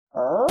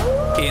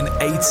In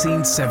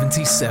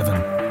 1877,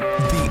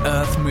 the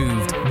earth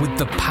moved with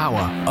the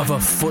power of a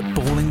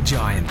footballing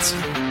giant.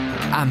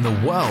 And the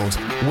world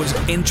was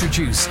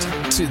introduced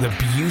to the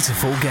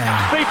beautiful game.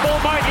 People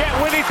might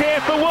yet win it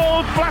here for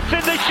Wolves. Blasting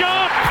the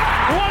shot.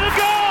 What a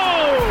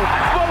goal!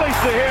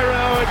 Bully's the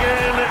hero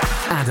again.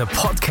 And a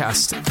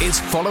podcast is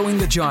following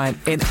the giant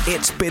in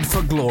its bid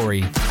for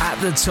glory at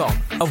the top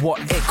of what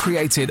it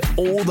created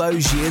all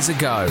those years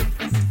ago.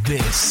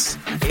 This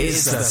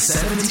is the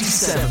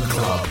 77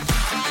 Club.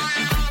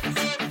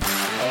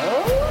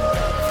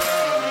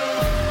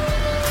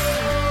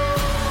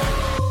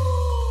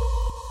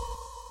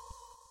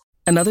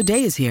 Another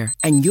day is here,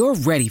 and you're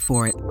ready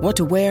for it. What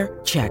to wear?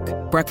 Check.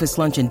 Breakfast,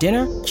 lunch, and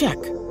dinner?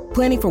 Check.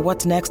 Planning for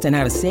what's next and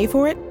how to save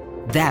for it?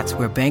 That's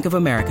where Bank of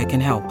America can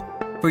help.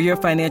 For your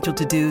financial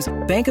to-dos,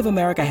 Bank of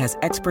America has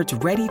experts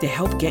ready to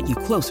help get you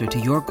closer to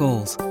your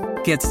goals.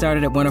 Get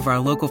started at one of our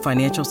local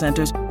financial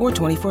centers or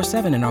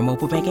 24/7 in our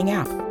mobile banking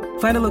app.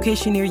 Find a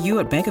location near you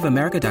at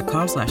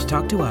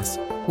bankofamerica.com/talktous.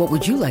 What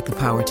would you like the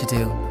power to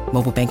do?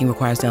 Mobile banking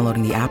requires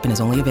downloading the app and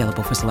is only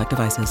available for select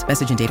devices.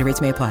 Message and data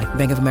rates may apply.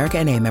 Bank of America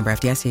N.A., member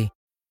FDIC.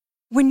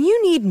 When you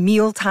need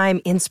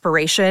mealtime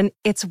inspiration,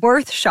 it's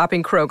worth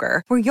shopping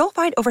Kroger, where you'll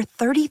find over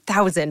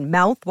 30,000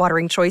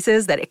 mouth-watering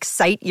choices that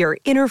excite your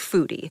inner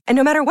foodie. And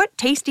no matter what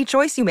tasty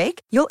choice you make,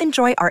 you'll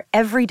enjoy our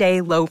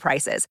everyday low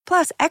prices,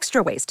 plus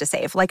extra ways to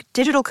save, like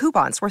digital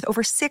coupons worth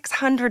over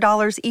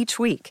 $600 each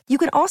week. You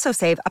can also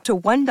save up to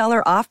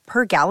 $1 off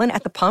per gallon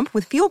at the pump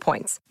with fuel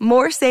points.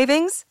 More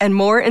savings and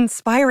more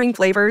inspiring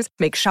flavors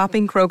make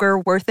shopping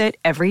Kroger worth it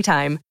every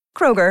time.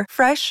 Kroger,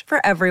 fresh for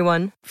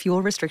everyone.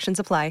 Fuel restrictions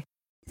apply.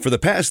 For the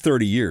past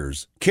 30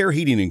 years, Care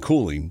Heating and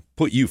Cooling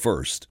put you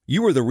first.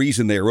 You are the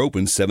reason they are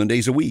open 7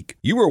 days a week.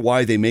 You are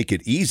why they make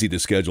it easy to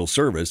schedule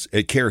service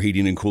at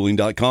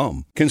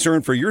careheatingandcooling.com.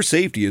 Concern for your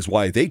safety is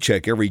why they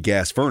check every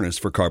gas furnace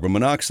for carbon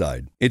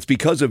monoxide. It's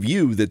because of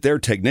you that their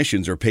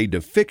technicians are paid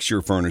to fix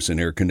your furnace and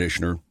air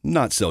conditioner,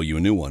 not sell you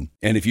a new one.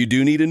 And if you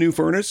do need a new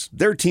furnace,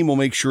 their team will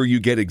make sure you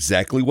get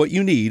exactly what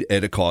you need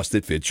at a cost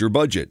that fits your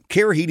budget.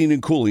 Care Heating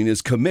and Cooling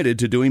is committed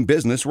to doing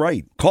business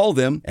right. Call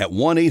them at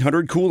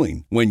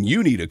 1-800-COOLING when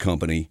you need a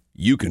company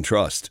you can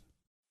trust.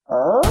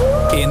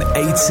 In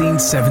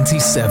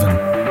 1877,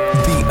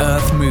 the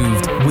earth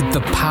moved with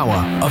the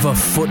power of a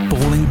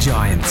footballing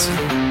giant.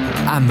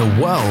 And the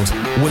world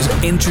was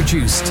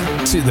introduced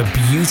to the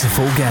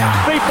beautiful game.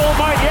 People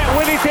might yet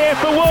win it here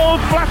for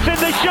Wolves. Blasting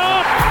the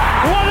shot.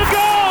 What a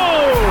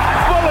goal!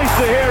 Bully's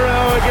the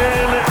hero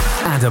again.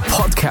 And a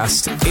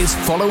podcast is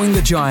following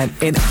the giant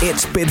in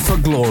its bid for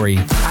glory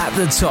at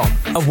the top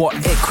of what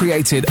it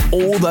created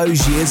all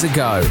those years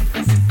ago.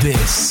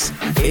 This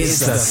is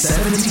the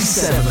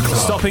 77 Club.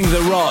 Stopping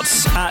the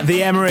Rots at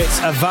the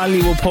Emirates, a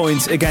valuable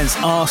point against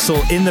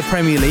Arsenal in the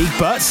Premier League.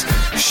 But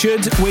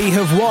should we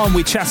have won?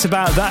 We chat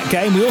about that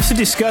game. We also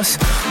discuss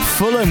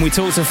Fulham. We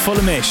talk to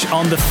Fulhamish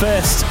on the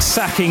first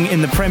sacking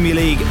in the Premier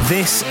League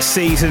this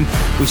season.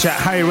 We chat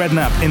Harry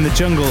Redknapp in the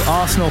jungle,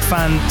 Arsenal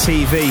Fan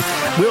TV.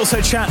 We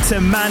also chat to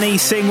Manny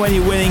Sing When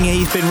You're Winning.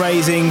 He's been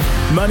raising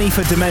money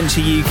for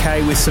Dementia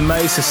UK with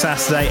Samosa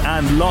Saturday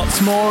and lots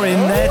more in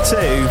there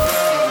too.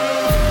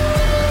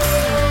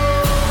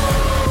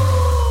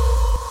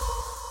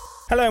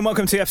 Hello and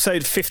welcome to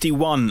episode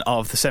 51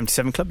 of the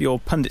 77 Club. Your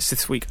pundits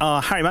this week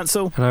are Harry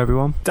Mansell. Hello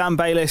everyone. Dan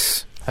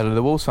Bayliss. Hello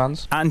the Wolves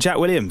fans. And Jack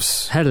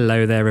Williams.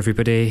 Hello there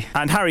everybody.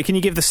 And Harry, can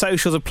you give the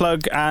socials a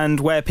plug and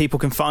where people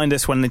can find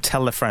us when they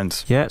tell their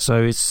friends? Yeah,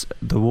 so it's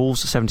the Wolves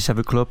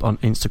 77 Club on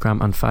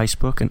Instagram and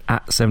Facebook, and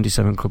at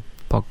 77 Club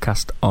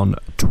Podcast on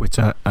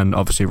Twitter, and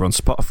obviously we're on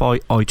Spotify,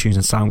 iTunes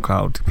and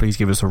SoundCloud. Please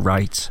give us a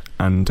rate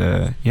and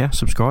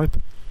subscribe.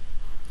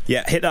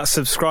 Yeah, hit that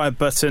subscribe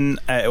button.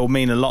 It will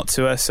mean a lot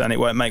to us and it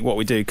won't make what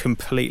we do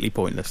completely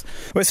pointless.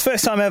 Well, it's the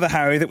first time ever,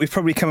 Harry, that we've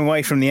probably come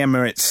away from the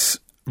Emirates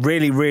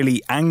really,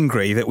 really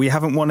angry that we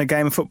haven't won a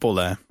game of football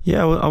there.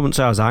 Yeah, well, I wouldn't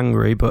say I was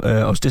angry, but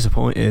I was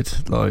disappointed.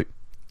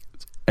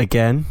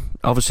 Again,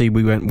 obviously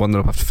we went 1-0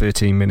 up after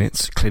 13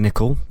 minutes,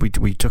 clinical. We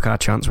took our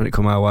chance when it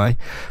come our way,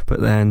 but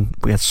then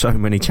we had so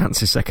many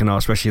chances second half,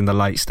 especially in the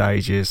late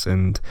stages.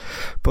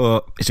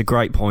 But it's a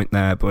great point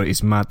there, but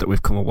it's mad that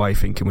we've come away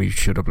thinking we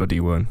should have bloody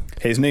won.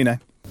 Here's Nuno.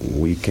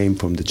 We came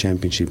from the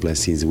Championship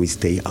last season. We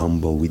stay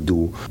humble. We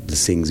do the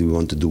things we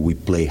want to do. We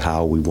play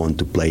how we want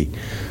to play.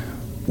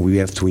 We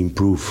have to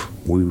improve.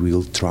 We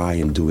will try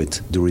and do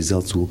it. The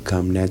results will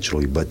come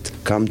naturally, but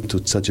come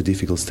to such a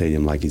difficult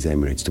stadium like is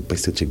Emirates, to play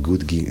such a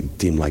good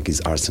team like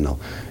is Arsenal,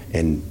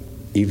 and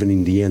even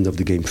in the end of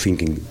the game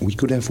thinking we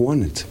could have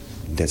won it.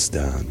 That's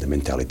the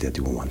mentality that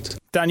you want.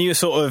 Dan, you were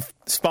sort of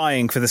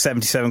spying for the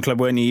 77 Club,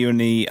 weren't you? You were in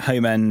the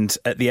home end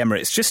at the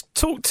Emirates. Just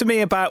talk to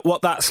me about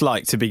what that's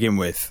like to begin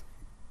with.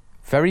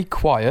 Very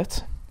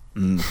quiet.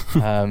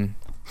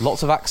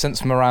 Lots of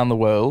accents from around the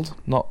world.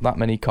 Not that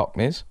many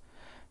Cockneys.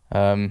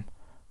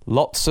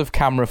 Lots of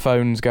camera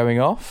phones going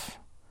off.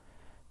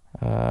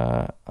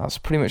 That's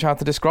pretty much how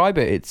to describe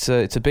it. It's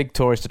a big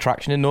tourist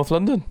attraction in North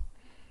London.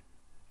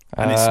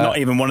 And it's not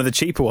even one of the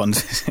cheaper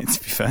ones, to be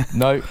fair.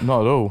 No,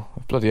 not at all.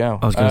 Bloody hell.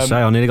 I was going to say,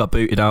 I nearly got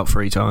booted out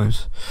 3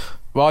 times.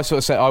 Well, I sort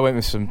of said I went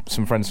with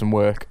some friends from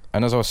work,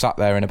 and as I was sat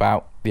there in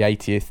about the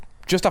 80th,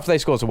 just after they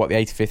scored, so what, the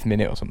 85th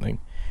minute or something,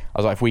 I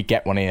was like, if we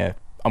get one here,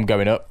 I'm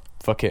going up.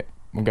 Fuck it,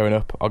 I'm going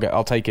up.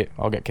 I'll take it.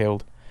 I'll get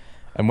killed.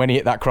 And when he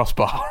hit that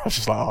crossbar, I was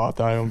just like, oh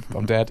no,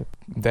 I'm dead.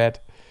 I'm dead.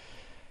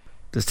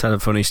 Just tell a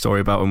funny story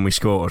about when we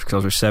scored, because I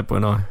was with Seb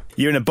when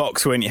You were in a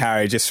box, weren't you,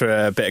 Harry? Just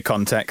for a bit of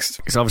context.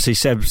 Because obviously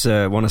Seb's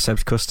one of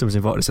Seb's customers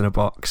invited us in a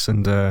box,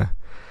 and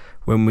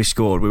when we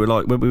scored, we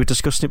were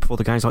discussing it before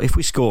the game. It's like, if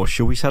we score,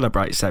 should we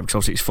celebrate, Seb? Because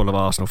obviously it's full of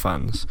Arsenal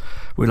fans.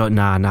 We were like,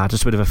 nah,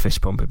 just a bit of a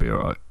fist pump, it'd be all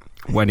right.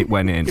 When it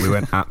went in, we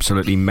went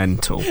absolutely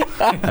mental.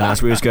 And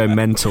as we was going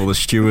mental, the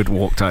steward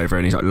walked over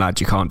and he's like,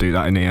 lad, you can't do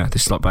that in here.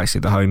 This is like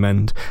basically the home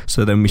end.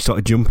 So then we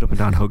started jumping up and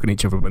down, hugging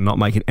each other, but not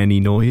making any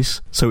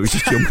noise. So it was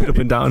just jumping up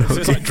and down, hugging.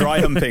 So it's like dry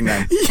humping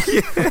then.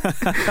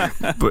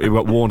 Yeah. But it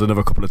got warned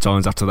another couple of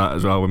times after that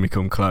as well when we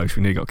come close.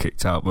 We nearly got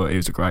kicked out, but it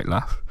was a great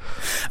laugh.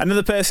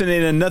 Another person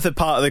in another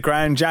part of the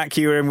ground, Jack,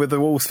 you were in with the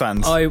Wolves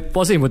fans. I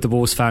was in with the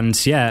Wolves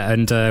fans, yeah,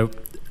 and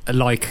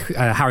like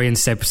Harry and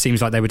Seb,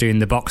 seems like they were doing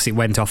the box. It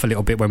went off a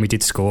little bit when we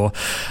did score,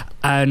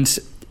 and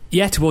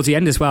yeah, towards the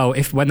end as well.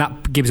 When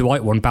that Gibbs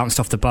White one bounced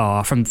off the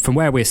bar from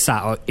where we're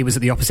sat, it was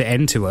at the opposite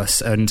end to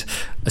us. And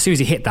as soon as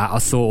he hit that, I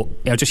thought,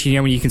 just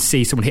when you can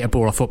see someone hit a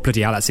ball, I thought,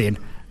 bloody hell, that's in.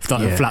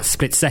 A flat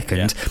split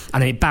second,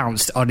 and then it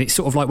bounced, and it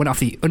sort of like went off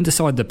the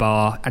underside of the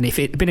bar. And if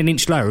it had been an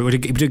inch lower, it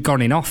would have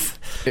gone in off.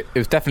 It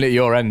was definitely at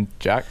your end,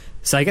 Jack.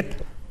 Say again?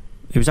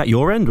 It was at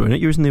your end, wasn't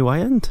it? You was in the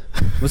away end.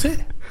 Was it?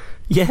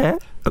 Yeah.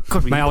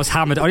 God, mate, I was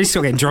hammered. I used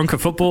to getting drunk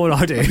at football.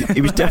 I do.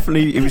 It was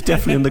definitely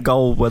in the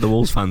goal where the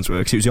Wolves fans were,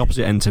 because it was the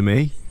opposite end to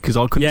me. Because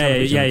I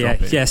couldn't.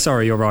 Yeah.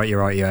 Sorry, you're right.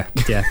 Yeah.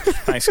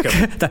 Thanks,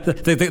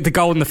 the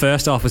goal in the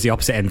first half was the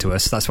opposite end to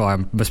us. That's why I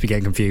must be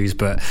getting confused.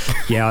 But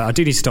yeah, I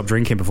do need to stop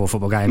drinking before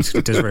football games.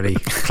 It does really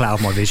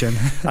cloud my vision.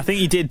 I think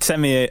you did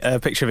send me a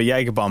picture of a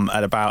Jaeger bomb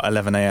at about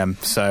 11 a.m.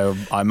 So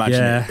I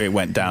imagine it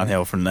went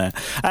downhill from there.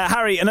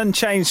 Harry, an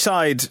unchanged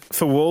side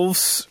for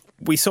Wolves.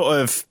 We sort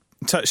of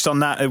touched on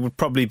that. It would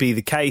probably be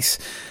the case.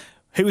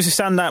 Who was a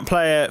standout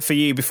player for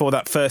you before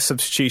that first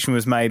substitution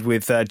was made,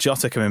 with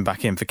Jota coming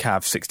back in for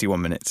Cav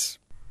 61 minutes?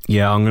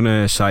 Yeah, I'm going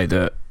to say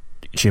that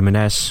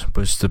Jimenez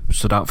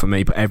stood out for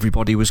me, but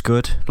everybody was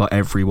good. Like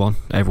everyone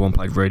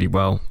played really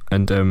well.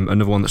 And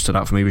another one that stood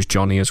out for me was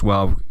Johnny as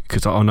well,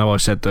 because I know I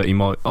said that he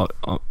might, I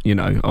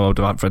would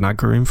have had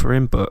Vinagre in for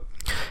him, but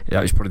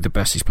that was probably the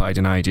best he's played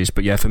in ages.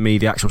 But yeah, for me,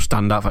 the actual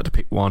standout, if I had to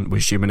pick one,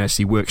 was Jimenez.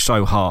 He worked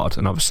so hard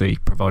and obviously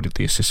provided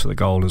the assist for the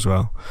goal as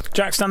well.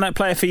 Jack, standout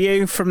player for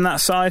you from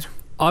that side?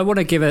 I want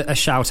to give a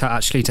shout out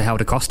actually to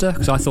Helder Costa,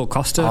 because I thought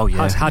Costa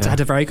had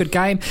a very good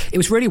game. It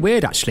was really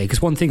weird actually, because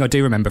one thing I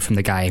do remember from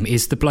the game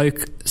is the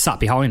bloke sat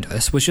behind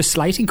us was just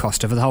slating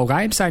Costa for the whole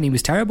game, saying he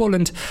was terrible,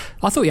 and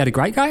I thought he had a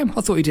great game.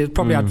 I thought he did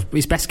probably had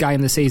his best game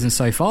of the season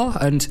so far,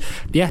 and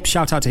yeah,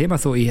 shout out to him. I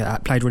thought he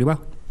played really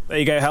well. There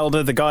you go,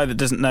 Helder, the guy that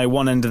doesn't know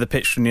one end of the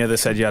pitch from the other,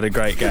 said you had a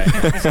great game.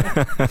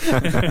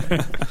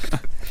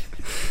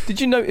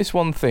 Did you notice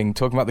one thing,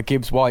 talking about the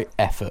Gibbs White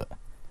effort?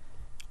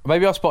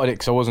 Maybe I spotted it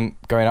because I wasn't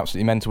going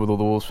absolutely mental with all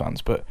the Wolves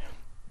fans, but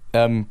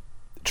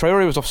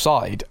Traore was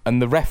offside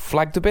and the ref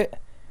flagged a bit,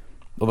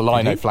 or the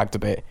lino flagged a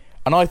bit,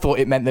 and I thought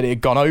it meant that it had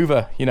gone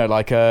over,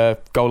 like a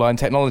goal line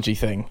technology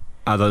thing.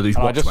 Although these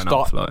watch went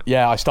off, like.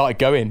 Yeah, I started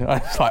going. I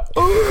was like,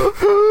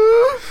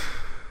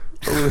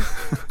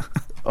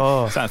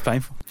 oh, sounds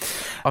painful.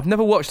 I've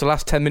never watched the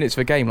last 10 minutes of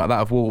a game like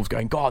that of Wolves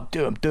going, God,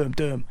 do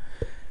 'em.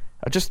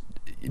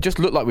 It just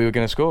looked like we were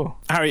going to score.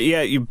 Harry,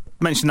 yeah, you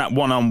mentioned that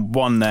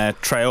one-on-one there,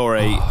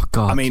 Traore. Oh,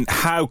 God. I mean,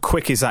 how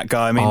quick is that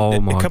guy? I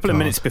mean, a couple of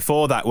minutes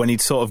before that, when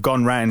he'd sort of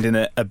gone round in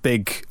a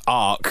big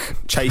arc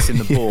chasing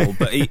the ball,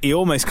 but he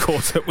almost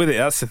caught up with it.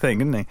 That's the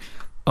thing, isn't he?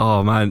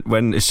 Oh man,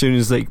 as soon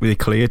as they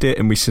cleared it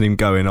and we seen him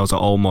going, I was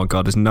like, oh my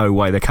God, there's no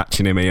way they're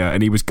catching him here,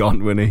 and he was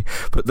gone, wasn't he?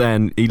 But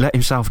then he let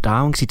himself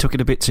down because he took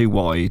it a bit too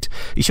wide.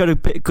 He showed a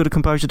bit good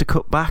composure to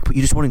cut back, but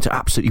you just wanted to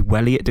absolutely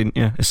welly it, didn't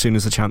you? As soon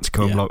as the chance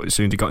come, like as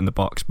soon as he got in the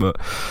box. But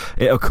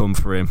it'll come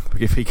for him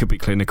if he could be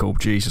clinical.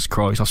 Jesus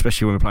Christ,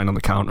 especially when we're playing on the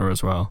counter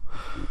as well.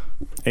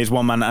 Here's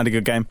one man that had a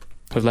good game.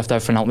 We've left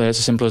everything out there. It's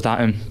as simple as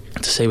that, and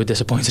to say we're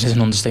disappointed is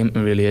an understatement.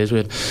 It really is.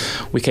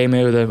 We came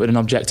here with an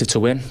objective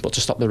to win, but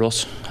to stop the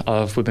rut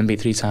of we've been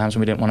beat 3 times and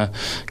we didn't want to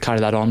carry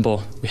that on,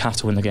 but we have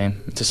to win the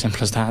game. It's as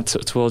simple as that.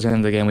 Towards the end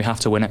of the game, we have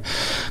to win it.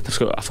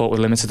 I thought we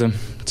limited them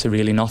to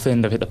really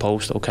nothing. They've hit the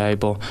post, okay,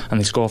 and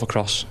they score off a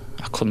cross.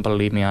 I couldn't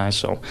believe my eyes.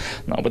 So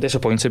no, we're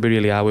disappointed. We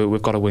really are.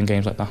 We've got to win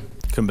games like that.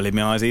 Couldn't believe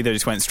my eyes either. It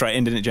just went straight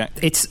in, didn't it, Jack?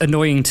 It's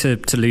annoying to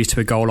lose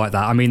to a goal like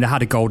that. I mean, they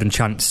had a golden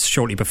chance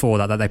shortly before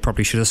that they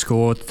probably should have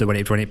scored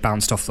when it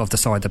bounced off the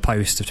side of the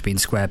post after being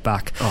squared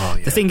back. Oh,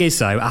 yeah. The thing is,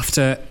 though,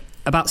 after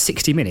about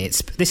 60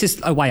 minutes, this is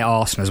away at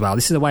Arsenal as well.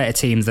 This is away at a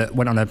team that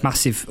went on a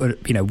massive,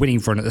 winning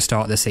run at the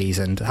start of the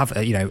season.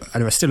 And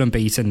are still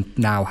unbeaten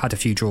now. Had a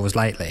few draws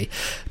lately,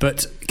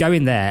 but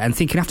going there and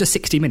thinking after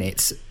 60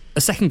 minutes.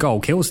 a second goal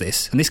kills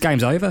this, and this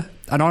game's over.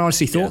 And I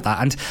honestly thought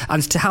that.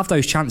 And to have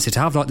those chances, to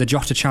have like the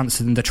Jota chance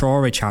and the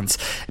Traore chance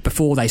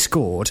before they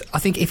scored, I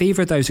think if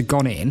either of those had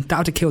gone in, that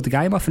would have killed the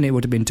game off and it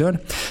would have been done.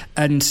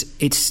 And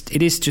it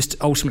is just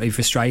ultimately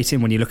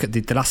frustrating when you look at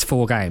the last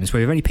 4 games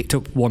where we've only picked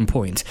up 1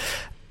 point.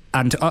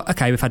 And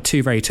okay, we've had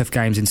 2 very tough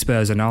games in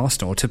Spurs and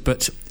Arsenal,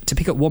 but to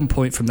pick up 1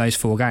 point from those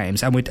 4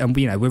 games, and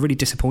we're really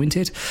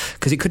disappointed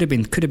because it could have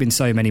been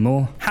so many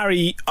more.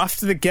 Harry,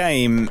 after the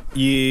game,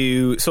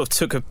 you sort of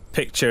took a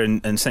picture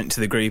and sent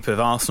to the group of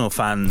Arsenal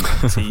fan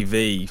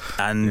TV,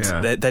 and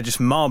they're just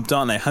mobbed,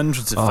 aren't they?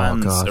 Hundreds of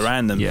fans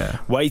around them,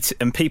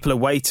 and people are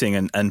waiting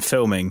and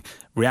filming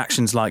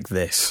reactions like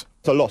this.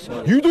 It's a loss.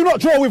 You do not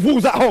draw with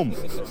Wolves at home.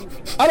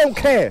 I don't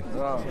care.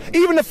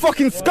 Even the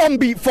fucking scum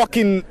beat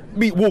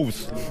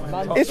Wolves.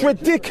 It's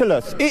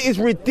ridiculous. It is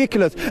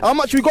ridiculous. How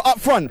much we got up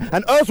front,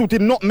 and Ozil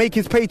did not make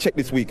his paycheck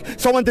this week.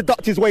 Someone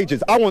deduct his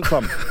wages. I want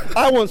some.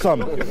 How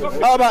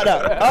about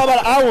that?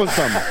 I want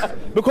some.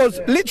 Because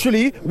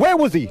literally, where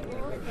was he?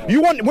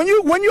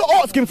 When you're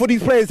asking for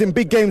these players in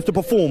big games to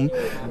perform,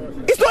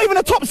 it's not even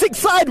a top 6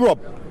 side, Rob.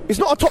 It's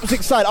not a top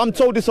 6 side. I'm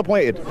so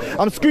disappointed.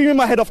 I'm screaming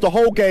my head off the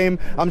whole game.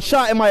 I'm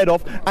shouting my head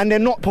off, and they're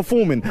not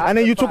performing. And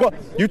then you took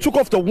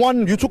off the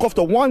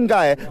one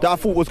guy that I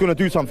thought was going to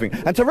do something.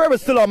 And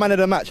Torreira's still our man of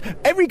the match.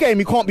 Every game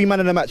you can't be man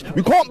of the match.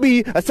 We can't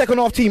be a second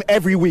half team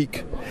every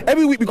week.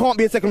 Every week we can't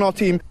be a second half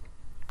team.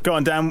 Go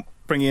on, Dan.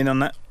 Bring you in on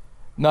that.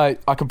 No,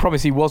 I can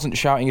promise he wasn't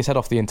shouting his head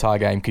off the entire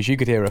game because you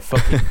could hear a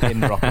fucking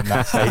pin drop in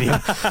that stadium.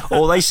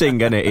 All they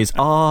sing in it is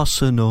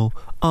Arsenal,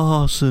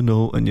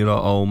 Arsenal, and you're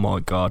like, oh my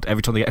god!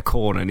 Every time they get a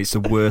corner, and it's the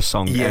worst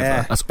song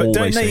ever. That's all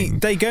they sing.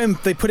 They go and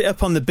they put it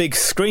up on the big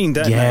screen,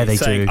 don't they? Yeah, they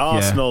saying do.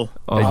 Arsenal,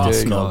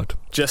 Arsenal,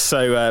 just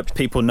so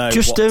people know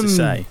what to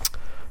say.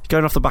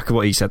 Going off the back of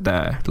what he said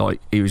there,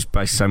 like he was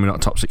basically saying we're not a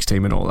top 6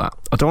 team and all that.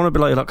 I don't want to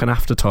be like an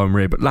after-time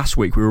read, but last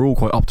week we were all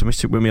quite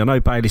optimistic with me. I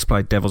know Bailey's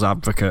played devil's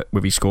advocate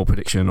with his score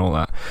prediction and all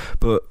that,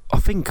 but I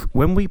think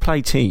when we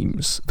play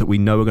teams that we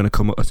know are going to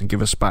come at us and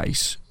give us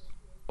space,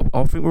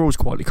 I think we're always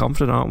quietly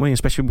confident, aren't we?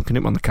 Especially when we can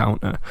hit them on the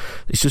counter.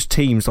 It's just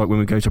teams like when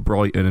we go to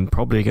Brighton and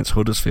probably against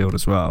Huddersfield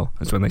as well,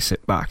 is when they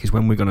sit back, is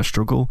when we're going to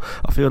struggle.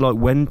 I feel like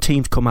when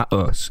teams come at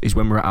us is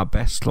when we're at our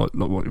best, like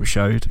what we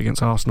showed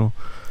against Arsenal.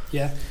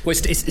 Yeah, well,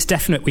 it's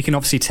definite. We can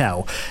obviously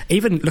tell.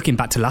 Even looking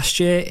back to last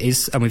year,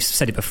 and we've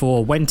said it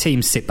before, when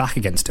teams sit back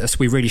against us,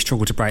 we really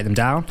struggle to break them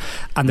down.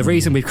 And the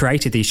reason we've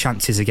created these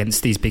chances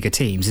against these bigger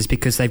teams is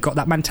because they've got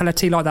that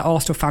mentality, like that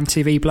Arsenal fan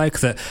TV bloke,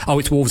 that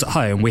it's Wolves at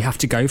home, we have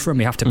to go for them,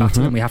 we have to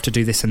battle them, we have to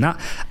do this and that.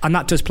 And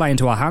that does play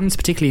into our hands,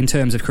 particularly in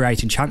terms of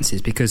creating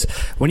chances, because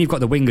when you've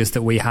got the wingers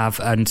that we have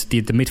and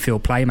the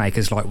midfield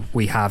playmakers like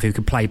we have who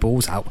can play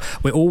balls out,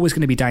 we're always going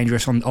to be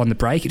dangerous on the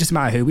break. It doesn't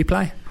matter who we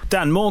play.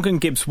 Dan, Morgan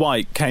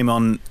Gibbs-White came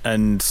on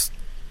and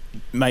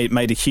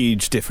made a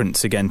huge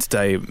difference again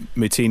today.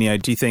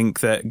 Moutinho, do you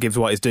think that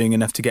Gibbs-White is doing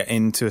enough to get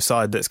into a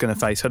side that's going to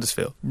face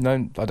Huddersfield?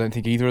 No, I don't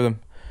think either of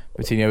them.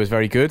 Moutinho was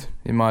very good,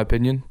 in my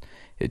opinion.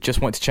 It just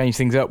wanted to change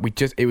things up.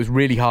 It was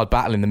really hard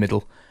battle in the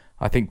middle.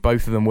 I think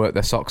both of them worked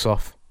their socks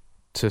off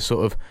to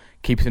sort of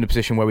keep us in a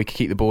position where we could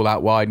keep the ball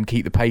out wide and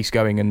keep the pace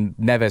going. And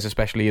Neves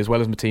especially, as well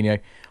as Moutinho,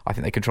 I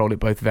think they controlled it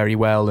both very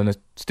well and are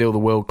still the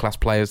world-class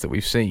players that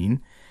we've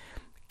seen.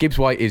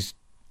 Gibbs-White is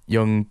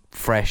young,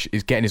 fresh,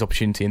 is getting his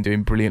opportunity and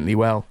doing brilliantly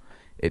well.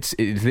 It's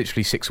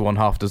literally 6 for one,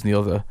 half dozen the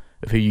other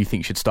of who you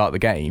think should start the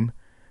game.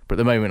 But at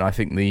the moment, I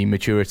think the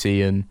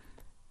maturity and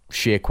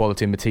sheer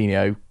quality in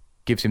Moutinho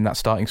gives him that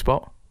starting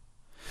spot.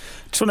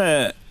 Just want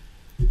to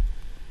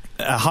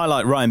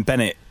highlight Ryan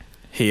Bennett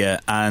here,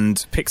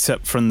 and picked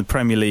up from the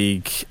Premier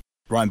League,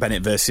 Ryan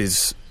Bennett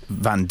versus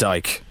Van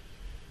Dijk.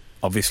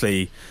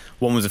 Obviously,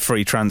 one was a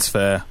free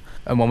transfer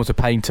and one was a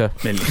painter.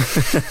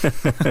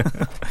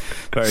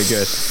 Very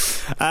good.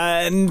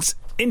 And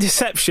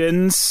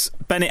interceptions,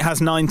 Bennett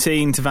has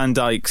 19 to Van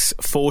Dijk's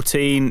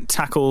 14.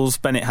 Tackles,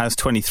 Bennett has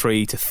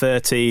 23 to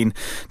 13.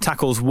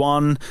 Tackles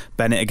 1,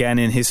 Bennett again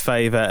in his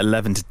favour,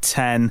 11 to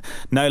 10.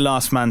 No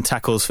last man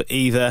tackles for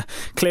either.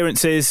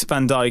 Clearances,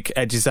 Van Dijk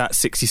edges at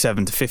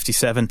 67 to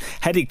 57.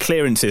 Headed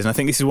clearances, and I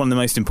think this is one of the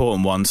most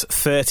important ones,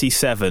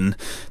 37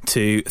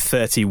 to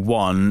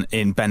 31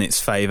 in Bennett's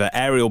favour.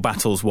 Aerial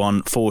battles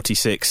 1,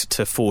 46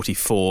 to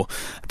 44.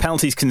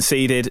 Penalties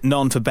conceded,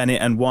 none for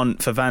Bennett and 1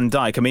 for Van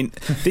Dijk. I mean,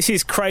 this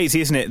is crazy,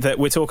 isn't it, that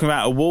we're talking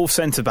about a Wolves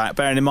centre-back,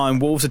 bearing in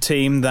mind Wolves are a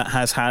team that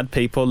has had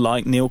people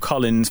like Neil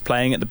Collins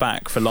playing at the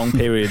back for long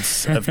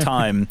periods of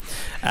time,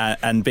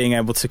 and being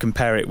able to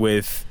compare it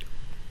with,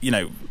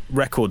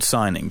 record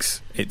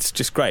signings. It's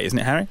just great, isn't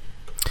it, Harry?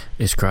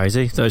 It's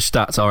crazy. Those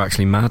stats are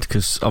actually mad,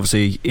 because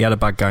obviously he had a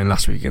bad game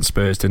last week against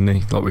Spurs, didn't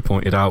he, like we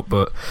pointed out,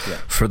 but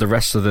for the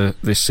rest of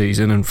this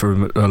season and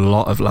for a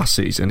lot of last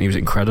season he was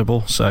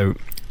incredible. So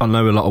I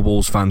know a lot of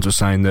Wolves fans were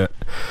saying that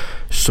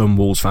some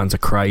Wolves fans are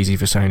crazy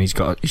for saying he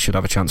should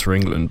have a chance for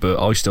England,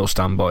 but I still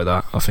stand by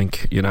that. I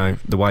think,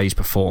 the way he's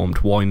performed,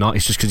 why not?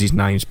 It's just because his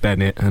name's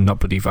Bennett and not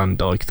bloody Van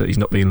Dijk that he's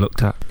not being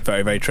looked at.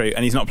 Very, very true.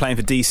 And he's not playing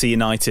for DC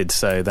United,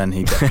 so then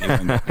he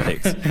definitely won't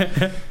get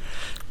picked.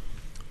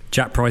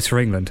 Jack Price for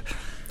England.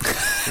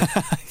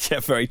 Yeah,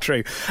 very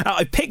true.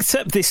 I picked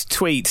up this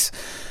tweet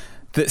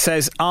that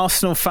says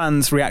Arsenal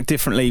fans react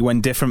differently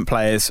when different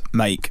players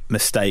make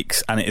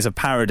mistakes, and it is a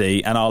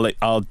parody, and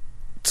I'll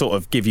sort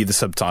of give you the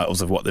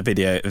subtitles of what the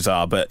videos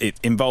are, but it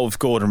involves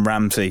Gordon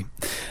Ramsay,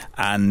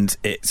 and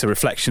it's a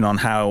reflection on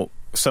how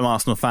some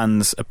Arsenal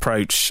fans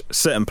approach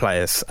certain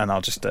players, and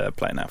I'll just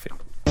play it now for you.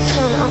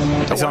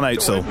 It's on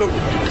Oatsall. Look,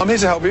 I'm here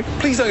to help you.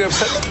 Please don't get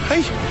upset.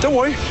 Hey, don't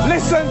worry.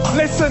 Listen.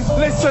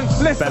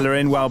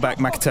 Bellerin, Welbeck,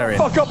 Mkhitaryan.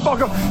 Fuck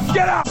up.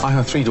 Get out. I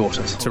have 3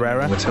 daughters.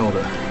 Torreira.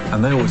 Matilda.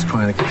 And they always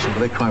cry in the kitchen, but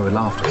they cry with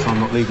laughter, so I'm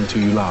not leaving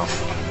till you laugh.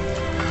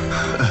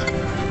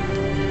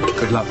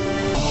 Good luck.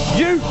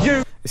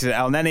 You. This is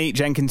El Neni,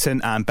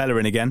 Jenkinson and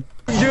Bellerin again.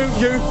 You.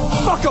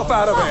 Fuck off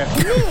out of here.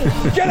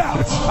 Get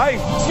out. Hey,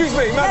 excuse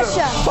me, madam.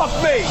 Fuck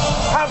me.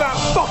 How about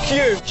fuck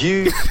you?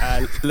 You.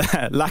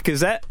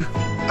 Lacazette.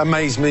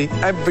 Amaze me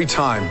every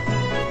time.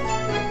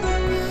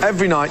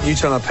 Every night you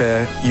turn up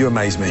here, you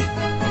amaze me.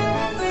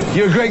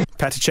 You're a great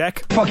Petr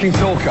Cech. fucking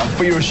talker,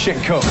 but you're a shit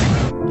cook.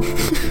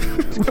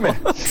 Come here.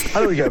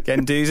 How do we go?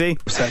 Gendouzi.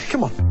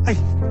 Come on. Hey,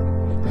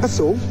 that's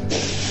all.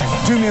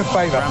 Do me a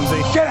favour.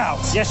 Ramsey. Get out.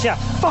 Yes, yeah.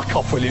 Fuck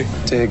off, will you?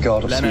 Dear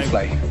God of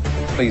souffle,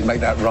 please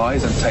make that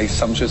rise and taste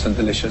sumptuous and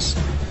delicious.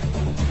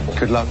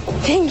 Good luck.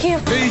 Thank you.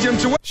 Medium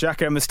to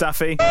Xhaka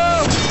Mustafi.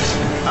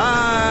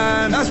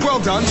 And that's well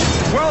done.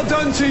 Well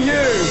done to you.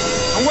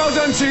 And well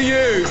done to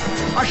you.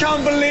 I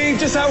can't believe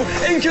just how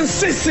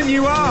inconsistent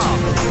you are.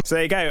 So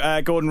there you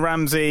go. Gordon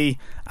Ramsay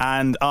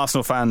and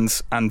Arsenal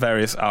fans and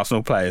various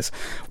Arsenal players.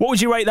 What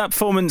would you rate that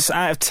performance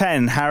out of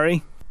 10,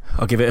 Harry?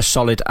 I'll give it a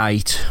solid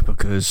 8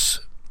 because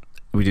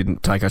we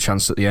didn't take our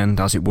chance at the end,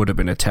 as it would have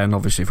been a 10,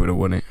 obviously, if we'd have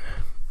won it.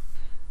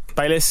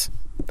 Bayliss?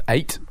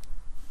 8.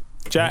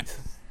 Jack?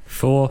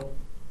 4.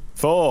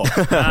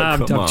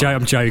 I'm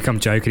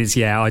joking.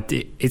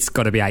 It's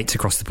got to be 8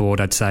 across the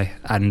board, I'd say.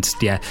 And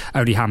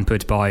only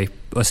hampered by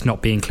us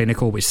not being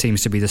clinical, which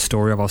seems to be the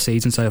story of our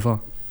season so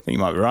far. I think you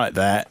might be right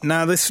there.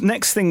 Now, this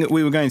next thing that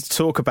we were going to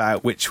talk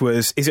about, which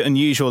was, is it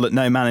unusual that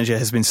no manager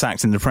has been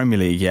sacked in the Premier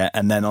League yet?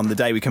 And then on the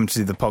day we come to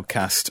do the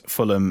podcast,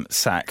 Fulham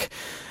sack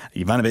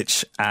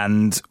Ivanovic,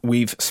 and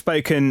we've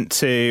spoken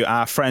to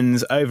our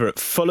friends over at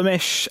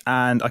Fulhamish,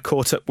 and I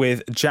caught up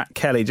with Jack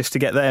Kelly just to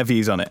get their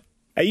views on it.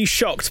 Are you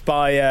shocked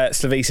by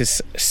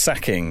Slavisa's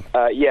sacking?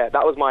 Yeah,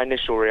 that was my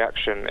initial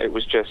reaction. It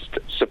was just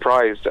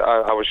surprised.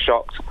 I was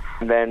shocked.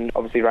 And then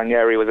obviously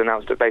Ranieri was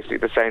announced at basically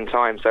the same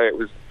time, so it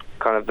was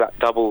kind of that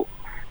double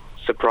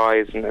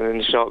surprise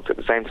and shocked at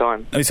the same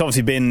time. It's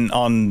obviously been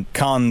on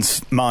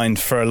Khan's mind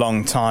for a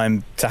long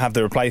time to have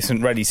the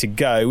replacement ready to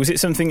go. Was it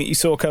something that you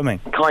saw coming?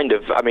 Kind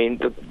of. I mean,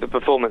 the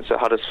performance at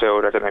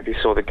Huddersfield, I don't know if you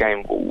saw the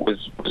game,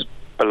 was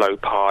below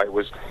par.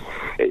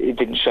 It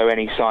didn't show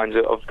any signs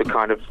of the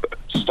kind of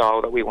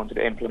style that we wanted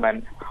to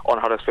implement on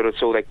Huddersfield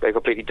at all. They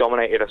completely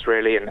dominated us,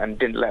 really, and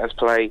didn't let us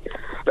play.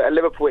 But at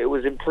Liverpool, it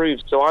was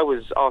improved. So I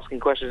was asking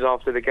questions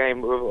after the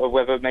game of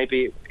whether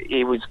maybe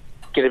he was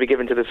going to be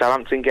given to the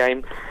Southampton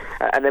game,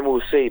 and then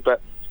we'll see.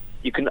 But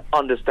you can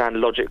understand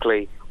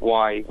logically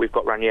why we've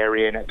got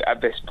Ranieri in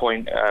at this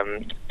point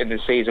in the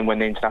season, when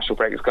the international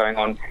break is going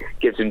on.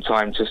 Gives him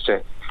time just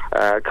to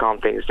calm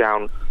things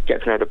down,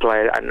 get to know the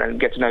player, and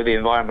get to know the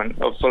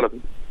environment of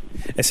Fulham.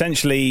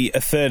 Essentially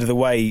a third of the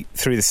way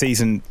through the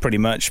season, pretty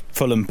much,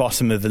 Fulham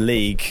bottom of the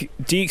league.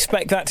 Do you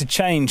expect that to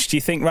change? Do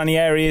you think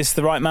Ranieri is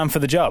the right man for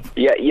the job?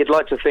 Yeah, you'd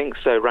like to think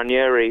so.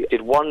 Ranieri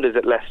did wonders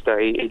at Leicester.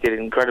 He did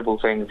incredible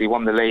things. He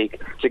won the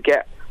league. To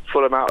get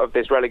Fulham out of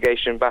this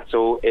relegation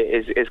battle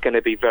is going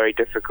to be very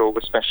difficult,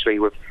 especially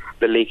with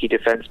the leaky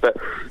defence. But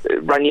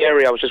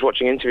Ranieri, I was just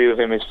watching an interview with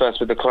him, his first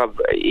with the club.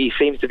 He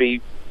seems to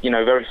be,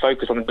 very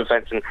focused on the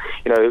defence, and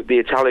the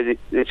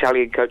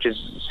Italian coaches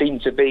seem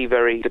to be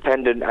very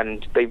dependent,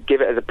 and they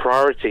give it as a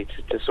priority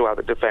to sort out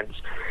the defence.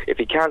 If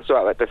he can sort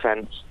out that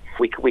defence,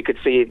 we could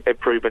see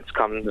improvements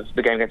come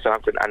the game against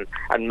Southampton,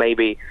 and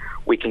maybe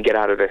we can get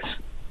out of this.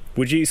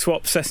 Would you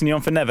swap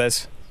Sessegnon for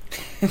Neves?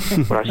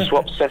 When I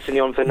swapped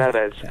Sessegnon for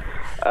Neves,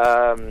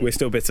 we're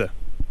still bitter.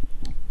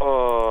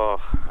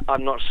 Oh,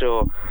 I'm not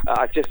sure.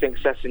 I just think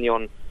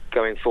Sessegnon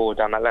going forward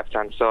down that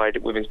left-hand side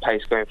with his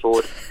pace going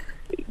forward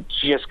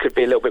just could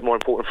be a little bit more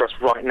important for us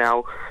right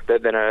now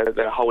than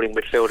a holding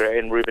midfielder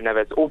in Ruben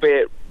Neves.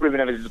 Albeit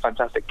Ruben Neves is a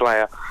fantastic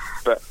player,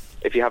 but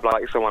if you have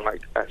someone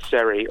like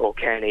Seri or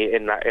Kenny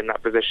in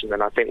that position,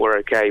 then I think we're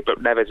okay.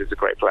 But Neves is a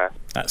great player.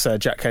 That's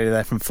Jack Kelly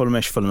there from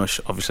Fulhamish. Fulhamish,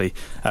 obviously,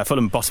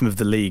 Fulham bottom of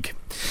the league.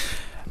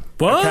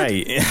 What?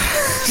 Okay.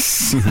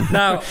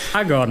 Now,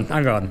 hang on.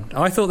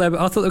 I thought they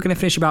were going to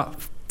finish about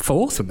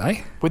 4th, weren't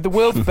they? With the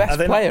world's best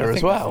player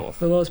as well.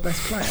 The world's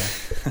best player.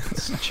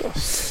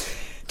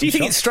 Do you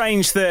think it's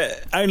strange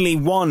that only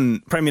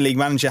one Premier League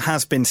manager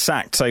has been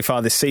sacked so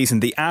far this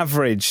season? The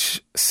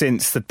average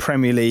since the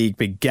Premier League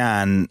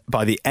began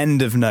by the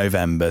end of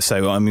November,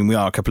 so I mean we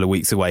are a couple of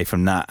weeks away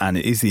from that, and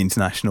it is the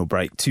international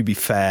break, to be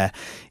fair,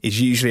 is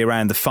usually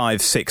around the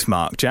 5-6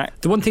 mark. Jack?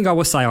 The one thing I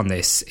will say on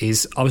this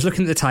is I was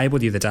looking at the table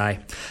the other day,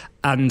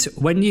 and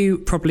when you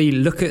probably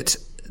look at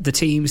the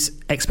team's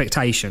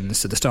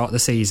expectations at the start of the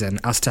season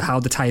as to how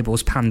the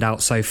table's panned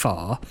out so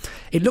far,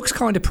 it looks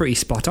kind of pretty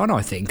spot on,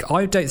 I think.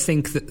 I don't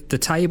think that the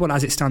table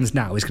as it stands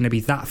now is going to be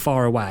that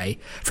far away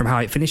from how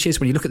it finishes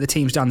when you look at the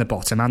teams down the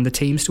bottom and the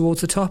teams towards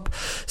the top.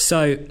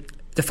 So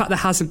the fact there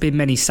hasn't been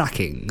many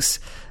sackings,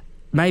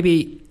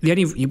 maybe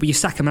you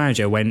sack a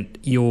manager when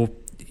you're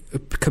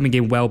coming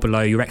in well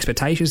below your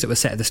expectations that were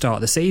set at the start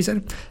of the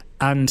season.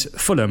 And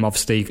Fulham,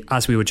 obviously,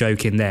 as we were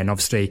joking then,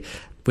 obviously,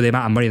 with the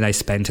amount of money they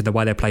spent and the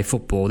way they play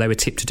football, they were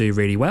tipped to do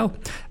really well,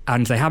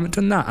 and they haven't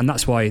done that, and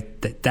that's why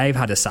they've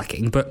had a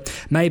sacking. But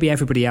maybe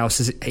everybody else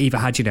has either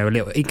had, a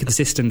little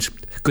inconsistent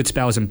good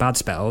spells and bad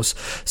spells,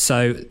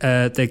 so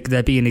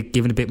they're being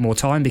given a bit more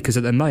time, because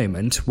at the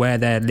moment where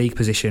their league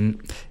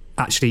position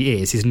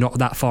actually is not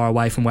that far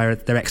away from where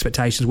their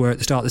expectations were at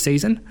the start of the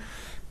season.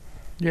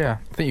 Yeah,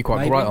 I think you're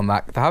quite right on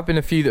that. There have been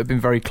a few that have been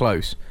very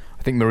close.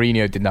 I think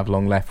Mourinho didn't have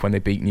long left when they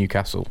beat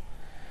Newcastle.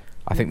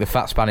 I think the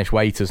fat Spanish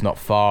waiter's not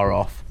far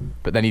off,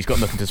 but then he's got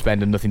nothing to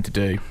spend and nothing to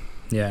do.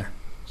 Yeah.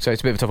 So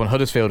it's a bit of a tough one.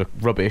 Huddersfield are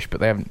rubbish, but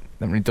they haven't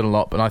really done a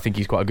lot, but I think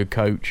he's quite a good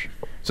coach.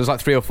 So it's like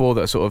 3 or 4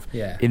 that are sort of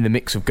in the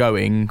mix of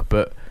going,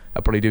 but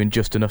are probably doing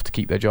just enough to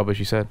keep their job, as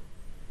you said.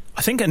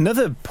 I think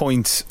another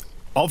point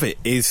of it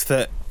is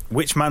that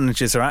which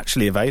managers are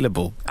actually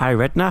available. Harry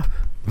Redknapp.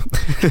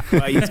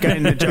 Well, he's going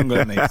in the jungle,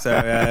 isn't he?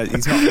 So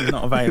he's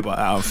not available,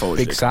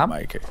 unfortunately. Big Sam.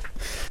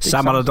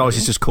 Sam Allardyce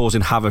is just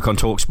causing havoc on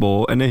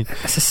TalkSport, isn't he?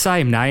 It's the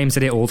same names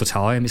at it all the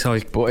time. It's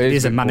like it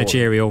is a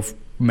managerial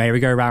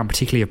merry-go-round,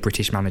 particularly of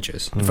British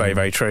managers. Very,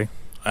 very true.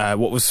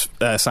 What was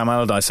Sam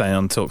Allardyce saying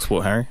on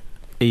TalkSport, Harry?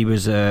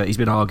 He's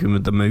been arguing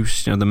with the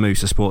Moose, the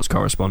Moose, the sports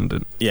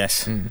correspondent.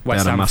 Yes. They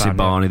had a massive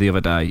Barney the other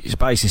day. It's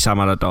basically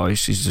Sam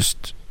Allardyce.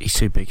 He's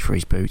too big for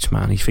his boots,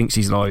 man. He thinks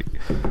he's like...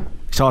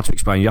 It's hard to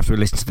explain. You have to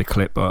listen to the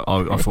clip, but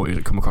I thought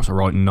he'd come across a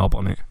right knob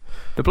on it.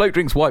 The bloke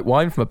drinks white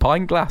wine from a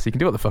pint glass. He can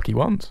do what the fuck he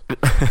wants.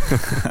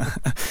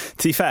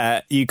 To be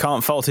fair, you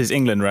can't fault his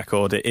England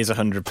record. It is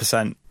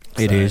 100%.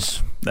 It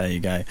is. There you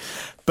go.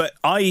 But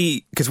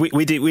because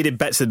we did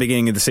bets at the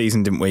beginning of the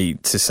season, didn't we,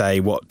 to say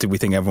what did we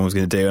think everyone was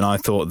going to do, and I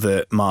thought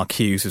that Mark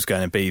Hughes was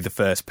going to be the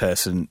first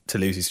person to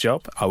lose his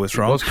job. I was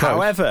wrong.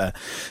 However,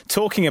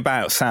 talking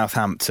about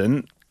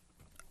Southampton,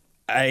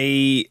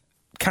 a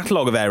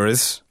catalogue of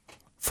errors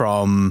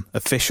from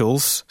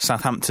officials,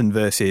 Southampton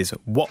versus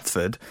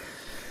Watford.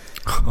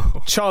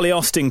 Charlie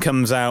Austin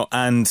comes out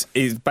and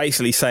is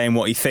basically saying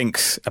what he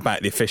thinks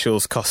about the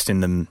officials,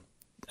 costing them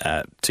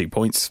 2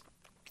 points.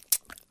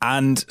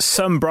 And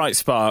some bright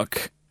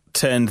spark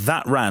turned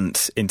that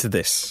rant into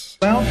this.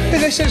 Well,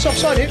 if they said it's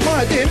offside, hit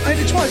my idea. I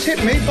hit it twice,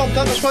 hit me. Bob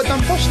Douglas, right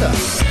done, Foster.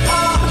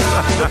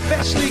 The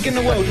best league in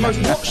the world, the most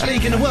watched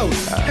league in the world.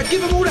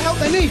 Give them all the help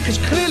they need, because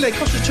clearly they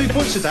cost us 2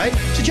 points today.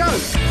 It's a joke.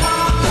 Put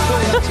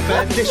that to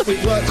bed. This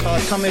week worked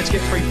hard, come here to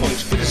get 3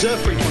 points. We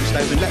deserve 3 points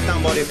today. We've been let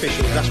down by the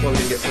officials. That's why we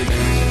didn't get 3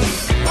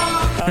 points.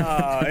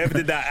 Whoever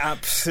did that,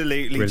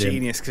 absolutely brilliant.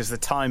 Genius, because the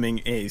timing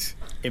is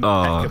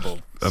impeccable.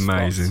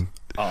 Amazing.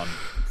 Spot on.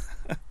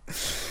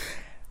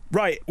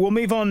 Right, we'll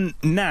move on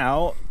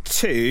now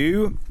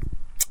to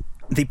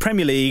the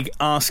Premier League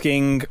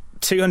asking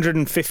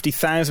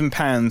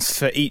 £250,000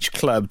 for each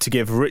club to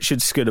give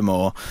Richard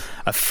Scudamore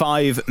a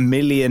 £5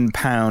 million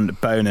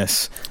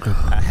bonus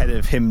ahead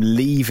of him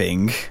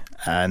leaving.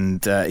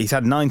 And he's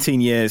had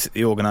 19 years at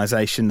the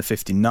organisation, the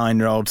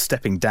 59-year-old,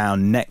 stepping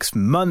down next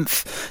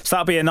month. So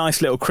that'll be a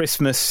nice little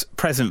Christmas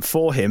present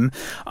for him.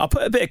 I'll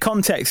put a bit of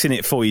context in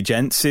it for you,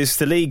 gents. Is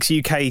the league's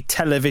UK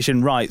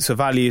television rights were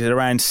valued at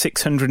around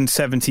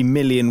 $670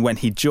 million when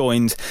he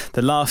joined.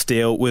 The last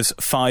deal was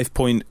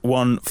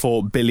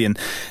 £5.14 billion.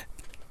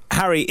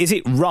 Harry, is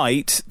it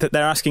right that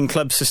they're asking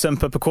clubs to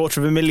stump up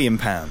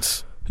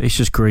 £250,000? It's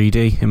just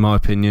greedy, in my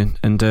opinion.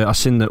 And I've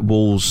seen that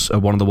Wolves are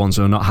one of the ones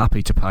who are not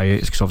happy to pay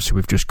it, because obviously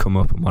we've just come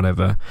up and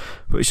whatever.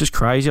 But it's just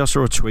crazy. I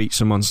saw a tweet,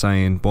 someone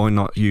saying, why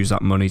not use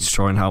that money to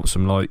try and help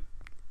some, like,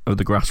 of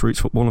the grassroots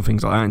football and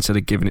things like that, instead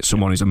of giving it to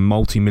someone who's a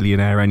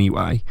multi-millionaire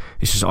anyway.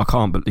 It's just,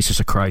 it's just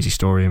a crazy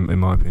story, in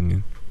my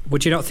opinion.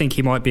 Would you not think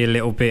he might be a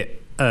little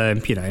bit,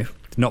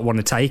 not want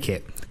to take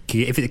it?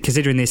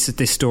 Considering this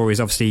story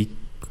is obviously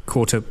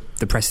caught up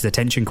the press's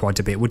attention quite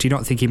a bit, would you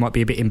not think he might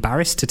be a bit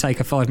embarrassed to take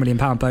a £5 million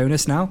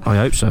bonus now? I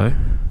hope so.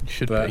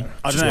 Should be. I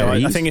don't know.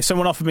 I think if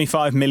someone offered me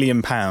 £5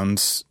 million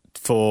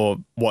for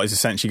what is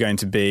essentially going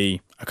to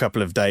be a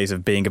couple of days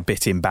of being a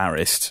bit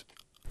embarrassed,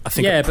 I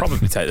think I'd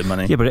probably take the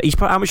money. Yeah, but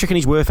how much do you reckon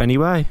he's worth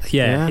anyway?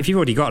 Yeah, if you've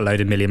already got a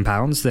load of £1 million,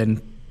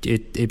 then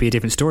it'd be a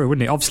different story,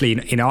 wouldn't it? Obviously,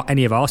 in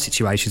any of our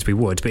situations, we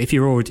would. But if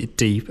you're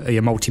already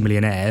a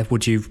multi-millionaire,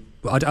 would you?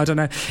 I don't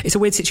know. It's a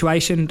weird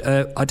situation.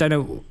 I don't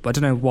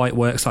know why it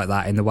works like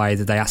that, in the way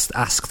that they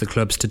ask the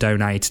clubs to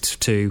donate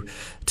to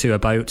a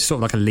boat, sort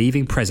of like a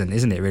leaving present,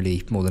 isn't it?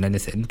 Really, more than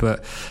anything.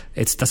 But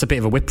that's a bit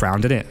of a whip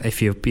round, isn't it?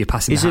 If you're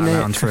passing that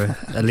around for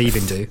a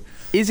leaving do.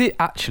 Is it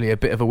actually a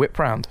bit of a whip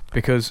round?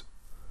 Because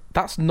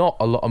that's not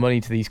a lot of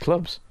money to these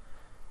clubs.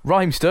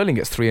 Raheem Sterling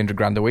gets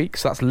 $300,000 a week,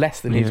 so that's less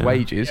than his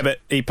wages. Yeah, but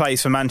he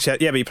plays for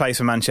Manchester. Yeah, but he plays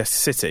for Manchester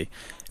City.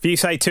 If you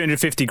say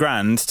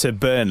 $250,000 to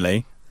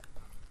Burnley.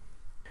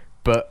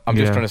 But I'm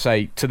just trying to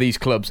say, to these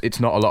clubs, it's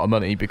not a lot of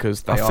money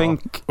because they I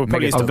think I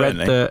read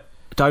that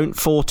don't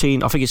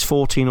 14. I think it's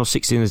 14 or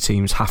 16 of the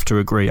teams have to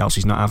agree, else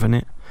he's not having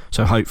it.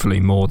 So hopefully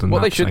more than what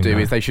that. What they should do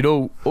is they should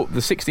all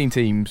the 16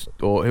 teams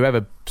or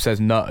whoever says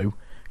no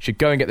should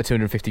go and get the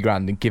 250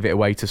 grand and give it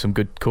away to some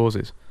good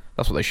causes.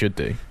 That's what they should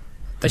do.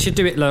 They should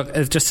do it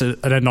as just an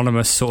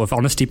anonymous sort of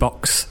honesty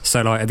box.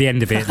 So, like, at the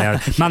end of it,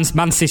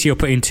 Man City will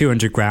put in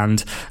 200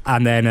 grand,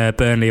 and then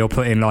Burnley will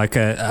put in like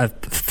a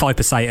 5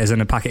 pesetas and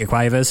a packet of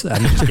quavers,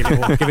 and just give it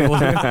all to him.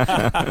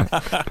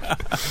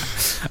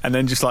 And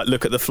then just like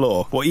look at the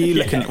floor. What are you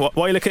looking? Why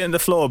are you looking at the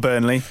floor,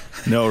 Burnley?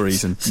 No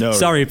reason. No.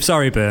 Sorry,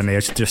 Burnley.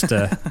 It just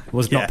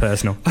was not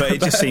personal. But it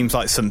just seems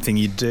like something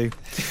you'd do.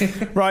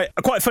 Right,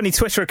 a quite funny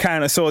Twitter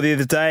account I saw the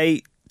other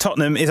day.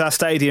 Tottenham, is our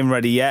stadium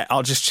ready yet?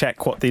 I'll just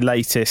check what the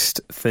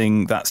latest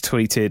thing that's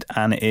tweeted,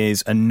 and it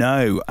is a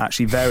no.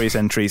 Actually, various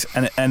entries,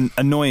 and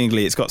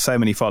annoyingly, it's got so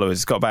many followers.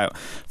 It's got about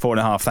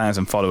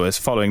 4,500 followers,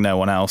 following no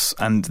one else,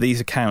 and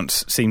these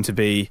accounts seem to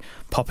be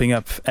popping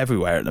up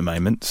everywhere at the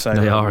moment. So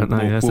they are, aren't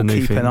they? We'll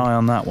keep an eye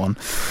on that one.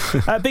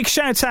 Big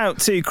shout out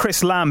to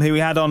Chris Lamb, who we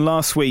had on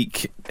last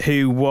week,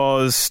 who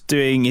was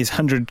doing his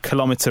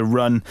 100-kilometre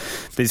run,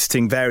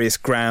 visiting various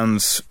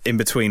grounds in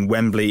between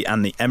Wembley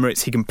and the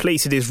Emirates. He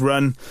completed his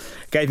run,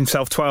 gave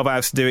himself 12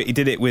 hours to do it. He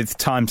did it with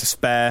time to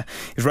spare.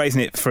 He's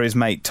raising it for his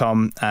mate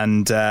Tom,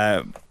 and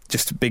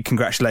just a big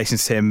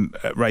congratulations to him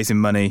raising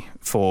money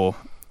for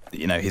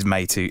his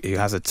mate who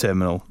has a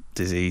terminal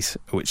disease,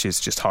 which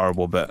is just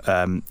horrible, but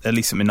at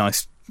least something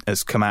nice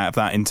has come out of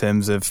that in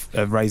terms of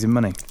raising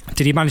money.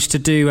 Did he manage to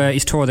do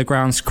his tour of the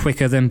grounds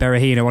quicker than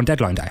Berahino on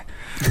deadline day?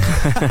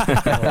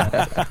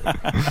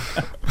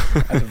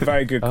 That's a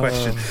very good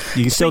question.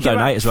 You can still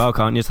donate as well,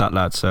 can't you, to that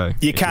lad? So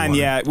you can,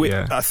 yeah. We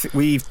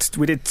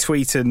did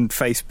tweet and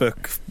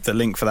Facebook the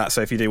link for that,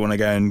 so if you do want to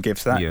go and give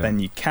to that, then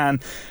you can.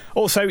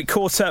 Also, we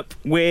caught up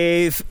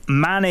with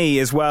Manny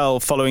as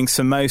well following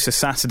Samosa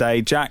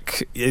Saturday.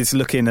 Jack is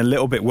looking a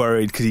little bit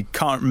worried because he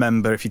can't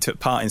remember if you took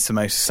part in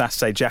Samosa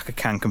Saturday. Jack, I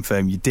can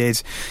confirm you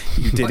did.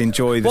 You did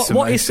enjoy the samosas.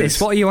 What is this?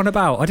 What are you on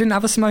about? I didn't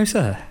have a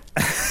samosa.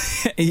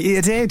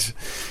 You did.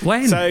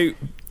 When? So,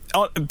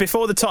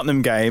 before the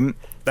Tottenham game,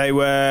 they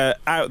were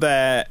out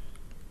there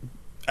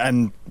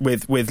and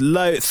with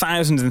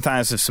thousands and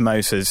thousands of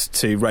samosas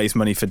to raise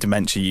money for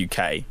Dementia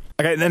UK.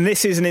 Okay, then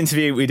this is an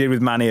interview we did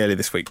with Manny earlier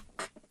this week.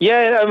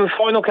 Yeah,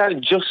 final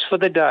count just for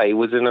the day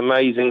was an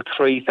amazing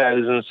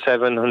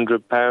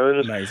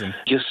 £3,700. Amazing.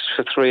 Just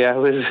for 3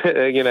 hours,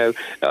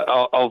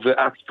 of the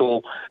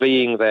actual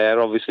being there.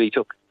 Obviously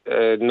took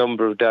a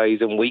number of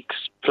days and weeks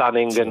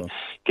planning and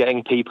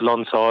getting people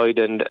on side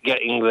and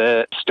getting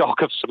the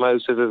stock of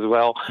samosas as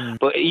well.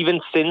 But even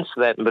since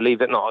then,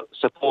 believe it or not,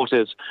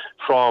 supporters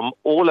from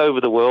all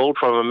over the world,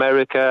 from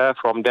America,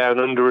 from down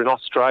under in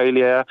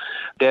Australia,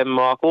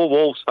 Denmark, all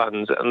Wolves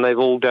fans, and they've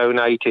all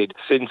donated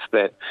since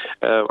then.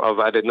 I've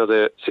had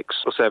another £600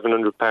 or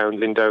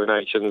 £700 in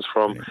donations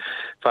from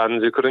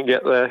fans who couldn't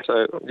get there,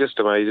 so just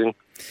amazing.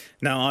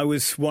 Now, I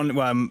was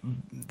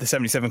the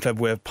 77 Club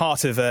were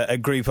part of a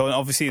group,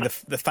 obviously the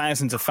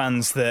thousands of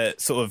fans that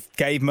sort of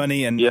gave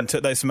money and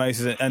took those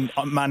samosas. And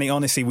Manny,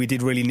 honestly, we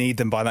did really need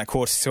them by that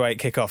 7:45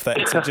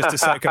 kickoff. Just to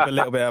soak up a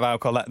little bit of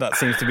alcohol. That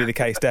seems to be the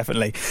case,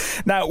 definitely.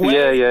 Now,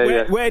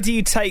 where do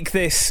you take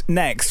this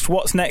next?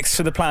 What's next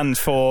for the plans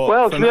for?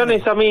 Well, to be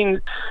honest, I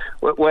mean,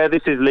 where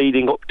this is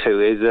leading up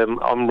to is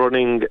I'm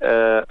running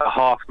a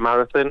half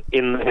marathon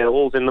in the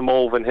hills, in the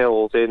Malvern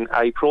Hills in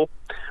April,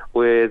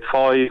 with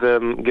 5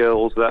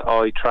 girls that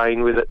I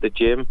train with at the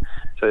gym.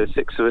 So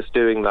 6 of us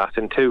doing that.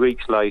 And 2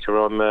 weeks later,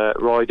 I'm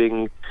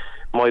riding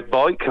my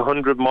bike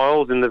 100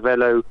 miles in the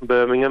Velo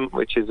Birmingham,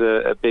 which is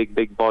a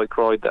big bike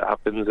ride that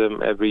happens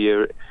every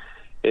year,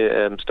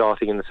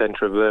 starting in the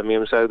centre of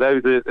Birmingham. So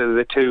those are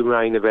the 2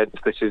 main events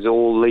this is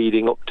all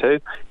leading up to.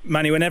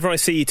 Manny, whenever I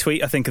see you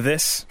tweet, I think of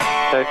this.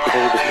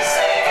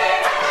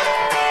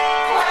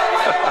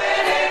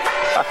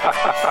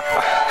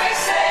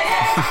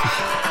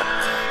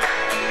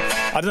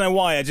 I don't know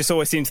why, I just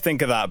always seem to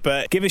think of that,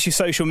 but give us your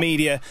social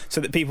media so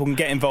that people can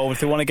get involved if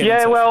they want to get in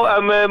touch.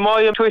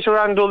 My Twitter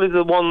handle is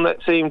the one that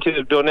seemed to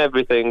have done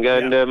everything,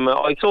 and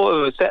I sort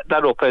of set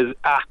that up as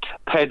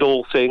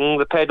 @PedalSing.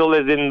 The pedal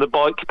is in the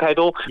bike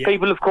pedal. Yeah.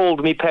 People have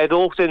called me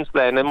Pedal since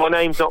then, and my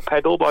name's not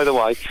Pedal, by the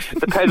way.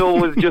 The pedal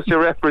was just a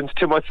reference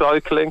to my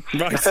cycling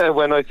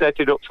when I set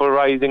it up for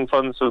raising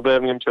funds for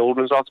Birmingham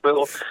Children's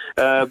Hospital.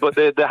 But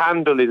the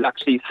handle is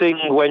actually Sing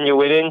When You're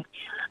Winning.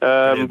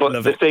 But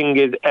the thing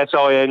is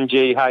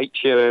SINGH,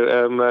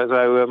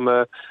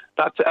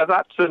 that's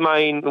the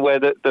main where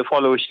the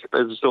followership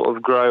has sort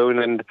of grown,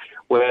 and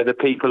where the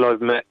people I've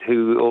met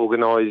who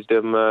organised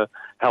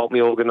helped me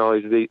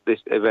organise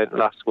this event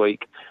last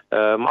week.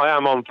 I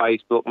am on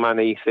Facebook,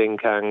 Manny Sing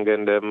Kang,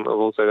 and I've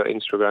also got an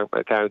Instagram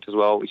account as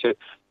well, which I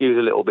use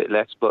a little bit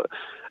less, but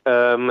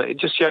it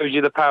just shows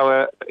you the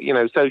power.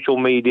 Social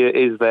media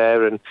is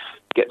there and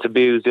gets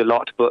abused a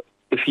lot, but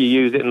if you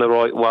use it in the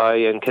right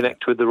way and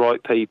connect with the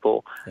right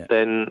people,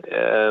 then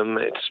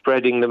it's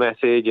spreading the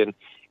message and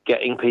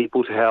getting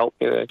people to help.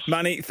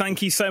 Manny,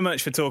 thank you so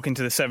much for talking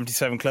to the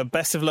 77 Club.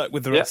 Best of luck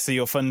with the rest of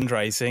your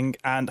fundraising,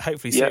 and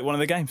hopefully see you at one of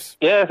the games.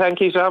 Yeah, thank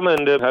you, Sam,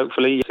 and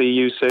hopefully see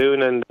you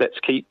soon, and let's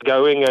keep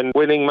going and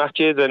winning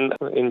matches and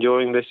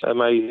enjoying this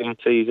amazing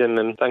season,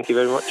 and thank you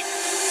very much.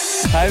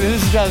 Hi,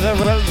 this is Jazza.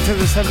 Welcome to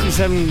the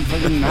 77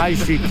 fucking High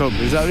Street Club,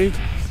 is that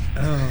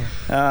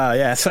right?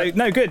 Yeah, so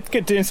no, good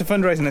doing some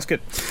fundraising, that's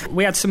good.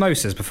 We had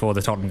samosas before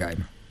the Tottenham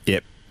game.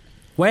 Yep.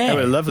 Where? They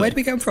were lovely. Where did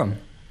we get them from?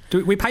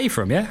 Do we pay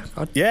for them, yeah?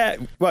 Yeah,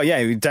 well,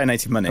 yeah, we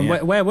donated money. And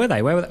where were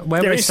they? Where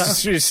were they?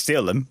 Just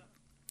steal them.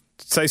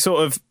 So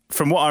sort of,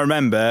 from what I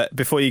remember,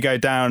 before you go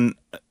down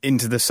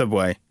into the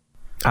subway.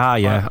 Ah,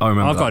 yeah, I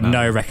remember. I've got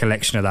no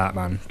recollection of that,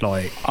 man.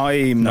 Like,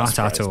 I'm not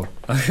at all.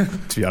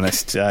 To be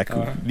honest, yeah,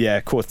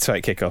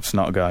 7:45 kickoff's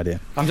not a good idea.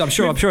 I'm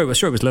sure it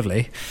was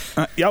lovely.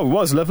 Yeah, it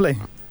was lovely.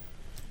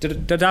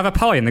 Did it have a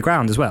pie in the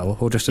ground as well,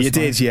 or just? You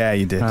did, yeah,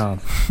 you did. Oh,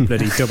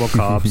 bloody double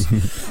carbs.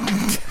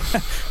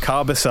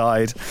 Carb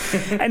aside.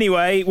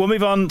 Anyway, we'll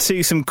move on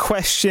to some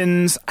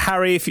questions.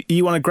 Harry, if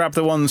you want to grab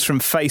the ones from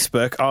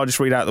Facebook, I'll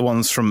just read out the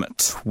ones from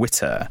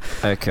Twitter.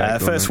 Okay.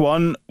 First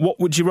one, what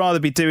would you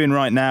rather be doing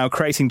right now,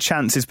 creating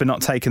chances but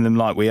not taking them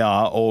like we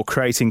are, or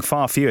creating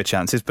far fewer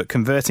chances but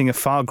converting a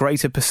far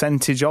greater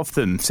percentage of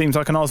them? Seems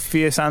like an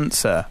obvious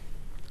answer.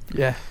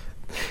 Yeah.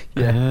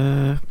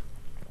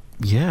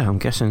 Yeah, I'm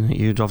guessing that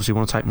you'd obviously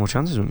want to take more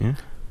chances, wouldn't you?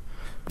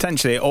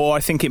 Potentially, or I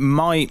think it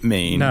might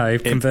mean... No,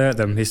 convert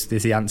them is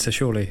the answer,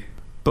 surely.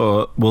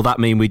 But will that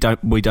mean we don't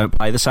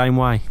play the same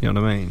way? You know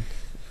what I mean?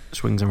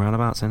 Swings and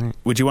roundabouts, isn't it?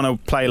 Would you want to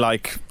play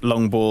like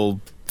long ball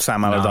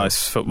Sam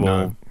Allardyce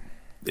football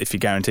if you're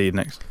guaranteed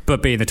next?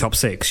 But be in the top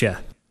 6,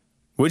 yeah.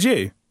 Would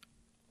you?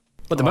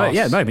 At the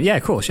moment, yeah,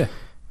 of course, yeah.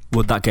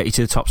 Would that get you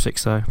to the top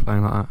 6 though,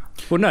 playing like that?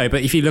 Well, no,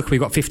 but if you look,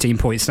 we've got 15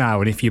 points now,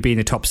 and if you'd be in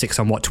the top 6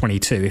 on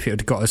 22, if it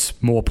had got us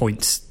more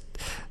points,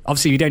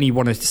 obviously you'd only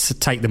want to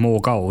take the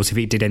more goals if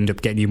it did end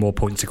up getting you more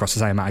points across the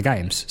same amount of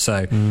games.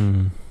 So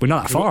we're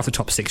not that far off the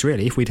top 6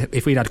 really. If we'd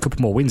had a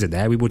couple more wins in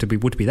there, we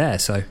would be there.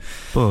 So,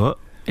 but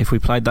if we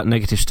played that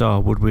negative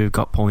star, would we have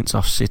got points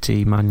off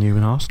City, Man U,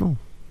 and Arsenal?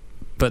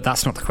 But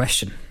that's not the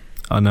question.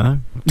 I know.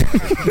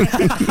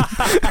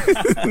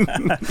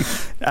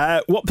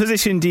 What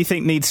position do you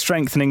think needs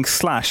strengthening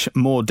 /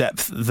 more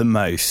depth the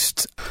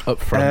most? Up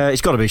front.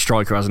 It's got to be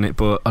striker, hasn't it?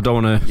 But I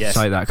don't want to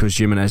say that because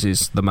Jimenez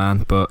is the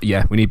man. But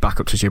yeah, we need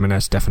backup to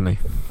Jimenez, definitely.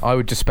 I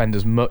would just spend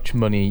as much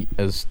money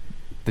as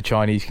the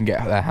Chinese can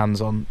get their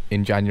hands on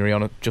in January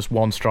on just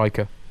one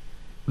striker.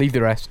 Leave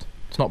the rest.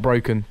 It's not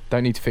broken.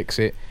 Don't need to fix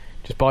it.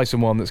 Just buy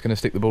someone that's going to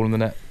stick the ball in the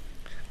net.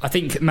 I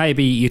think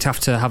maybe you'd have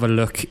to have a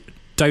look.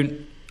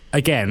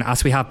 Again,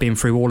 as we have been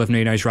through all of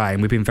Nuno's reign,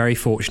 we've been very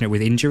fortunate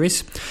with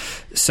injuries.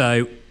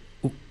 So,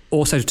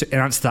 also to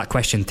answer that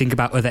question, think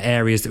about other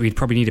areas that we'd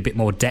probably need a bit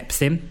more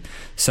depth in.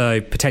 So,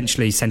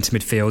 potentially centre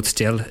midfield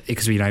still,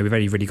 because we've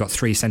only really got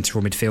 3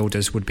 central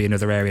midfielders, would be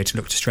another area to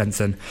look to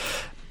strengthen.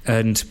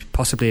 And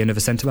possibly another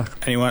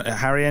centre-back. Anyone,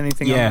 Harry,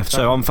 anything? Yeah,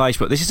 so on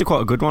Facebook, this is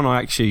quite a good one.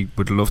 I actually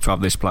would love to have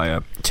this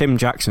player. Tim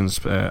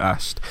Jackson's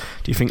asked,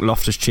 do you think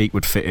Loftus-Cheek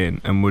would fit in,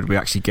 and would we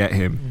actually get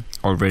him?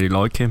 I really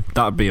like him.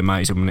 That would be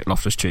amazing, wouldn't it,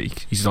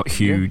 Loftus-Cheek? He's like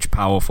huge,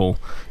 powerful.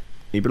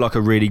 He'd be like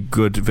a really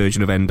good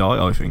version of Ndai,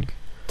 I think.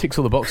 Ticks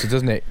all the boxes,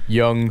 doesn't it?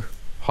 Young,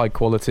 high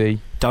quality.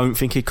 Don't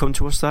think he'd come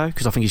to us though,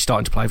 because I think he's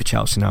starting to play for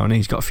Chelsea now, and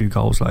he's got a few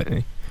goals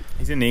lately.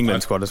 He's in the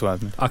England squad as well,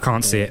 isn't he? I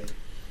can't see it,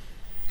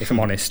 if I'm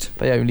honest.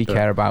 They only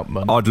care about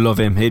money. I'd love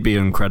him. He'd be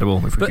incredible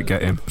if we could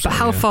get him. But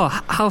how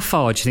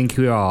far do you think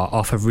we are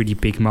off a really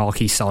big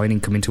marquee signing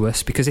coming to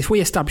us? Because if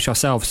we establish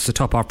ourselves as the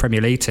top of our Premier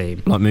League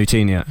team, like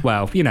Moutinho,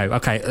 well,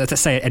 okay,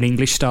 let's say an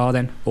English star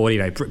then, or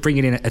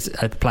bringing in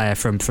a player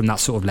from that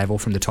sort of level,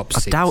 from the top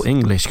 6. I doubt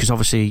English, because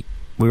obviously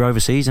we're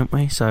overseas, aren't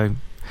we? So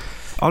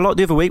I like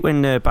the other week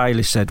when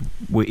Bailey said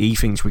he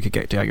thinks we could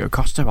get Diego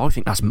Costa.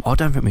 I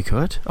don't think we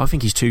could. I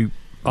think he's too.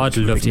 I'd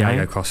love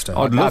Diego Costa.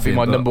 That'd be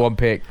my number one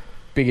pick.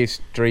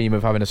 Biggest dream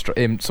of having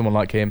someone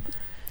like him.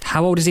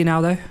 How old is he now,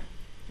 though?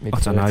 I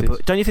don't know,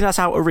 but don't you think that's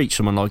out of reach?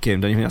 Someone like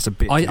him? Don't you think that's a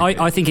bit?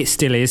 I think it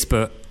still is,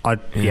 but I'd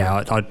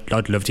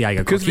love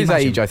Diego. Because of his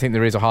age, I think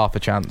there is a half a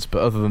chance.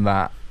 But other than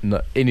that,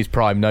 in his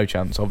prime, no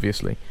chance,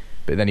 obviously.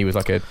 But then he was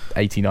like a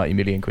 80-90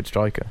 million quid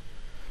striker.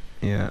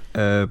 Yeah.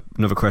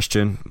 Another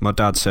question. My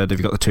dad said, have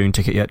you got the Toon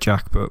ticket yet,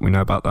 Jack? But we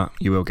know about that.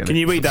 You will get it. Can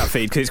you read that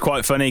feed? Because it's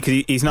quite funny,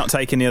 because he's not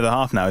taking the other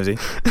half now, is he?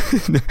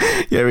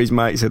 Yeah, his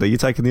mate said, are you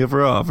taking the other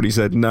half? And he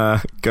said, nah,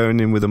 going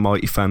in with the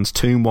mighty fans.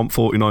 Toon want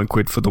 49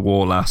 quid for the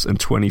war lass and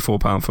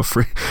 £24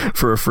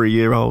 for a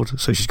 3-year-old.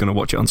 So she's going to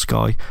watch it on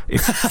Sky.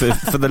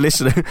 For the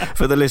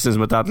listeners,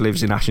 my dad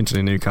lives in Ashington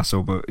in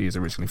Newcastle, but he's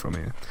originally from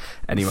here.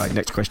 Anyway,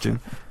 next question.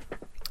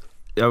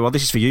 Oh, well,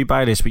 this is for you,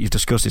 Bayliss, but you've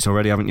discussed this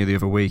already, haven't you, the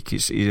other week?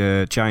 It's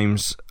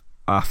James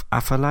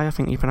Affaley, I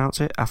think you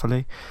pronounce it,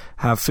 Affaley.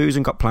 Have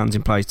Fusen got plans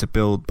in place to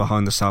build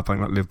behind the South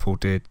Bank like Liverpool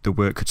did? The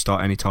work could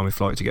start any time if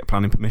like to get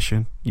planning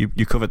permission. You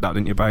covered that,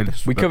 didn't you,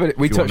 Bayliss? We covered it.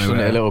 We touched on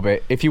it a little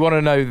bit. If you want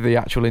to know the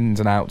actual ins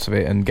and outs of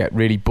it and get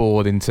really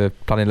bored into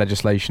planning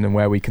legislation and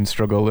where we can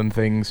struggle and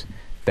things,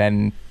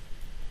 then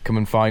come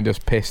and find us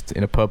pissed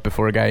in a pub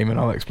before a game and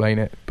I'll explain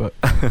it. But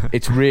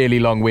it's really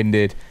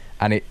long-winded,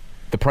 and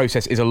the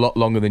process is a lot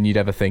longer than you'd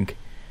ever think.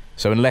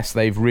 So unless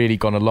they've really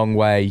gone a long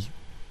way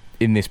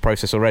in this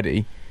process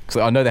already,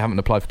 because I know they haven't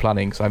applied for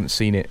planning because I haven't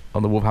seen it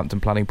on the Wolverhampton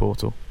planning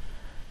portal.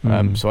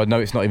 So I know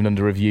it's not even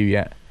under review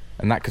yet,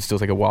 and that could still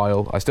take a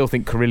while. I still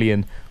think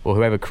Carillion, or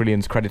whoever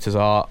Carillion's creditors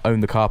are,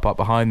 own the car park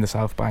behind the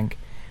South Bank,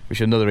 which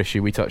is another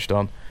issue we touched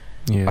on.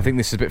 Yeah. I think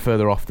this is a bit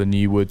further off than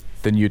you'd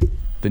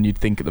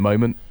think at the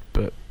moment,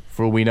 but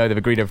for all we know, they've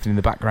agreed everything in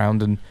the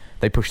background and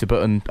they push the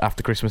button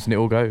after Christmas and it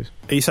all goes.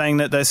 Are you saying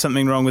that there's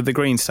something wrong with the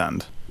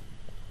grandstand?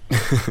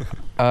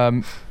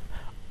 I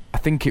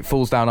think it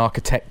falls down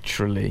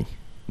architecturally.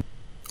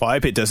 Well, I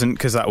hope it doesn't,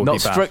 because that would be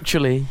bad. Not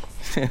structurally.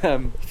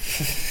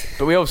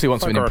 But we obviously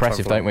want something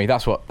impressive, don't we?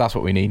 That's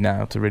what we need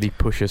now to really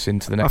push us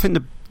into the next. I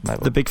think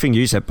the big thing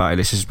you said,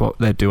 Bayliss, is what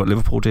they do, what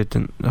Liverpool did,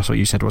 and that's what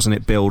you said, wasn't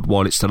it? Build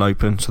while it's still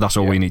open. So that's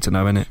all we need to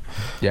know, isn't it?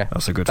 Yeah,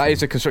 that's a good. That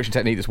is a construction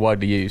technique that's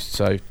widely used.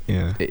 So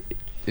yeah,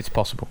 it's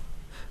possible.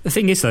 The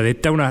thing is, though, they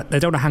don't want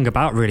to hang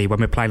about really when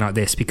we're playing like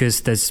this,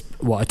 because there's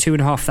a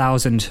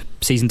 2,500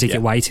 season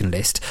ticket waiting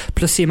list,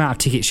 plus the amount of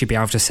tickets you'd be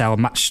able to sell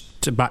match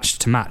to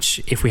match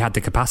if we had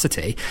the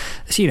capacity.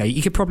 So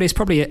you could it's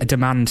probably a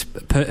demand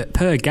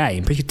per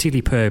game,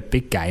 particularly per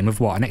big game, of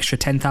an extra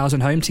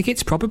 10,000 home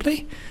tickets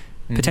probably.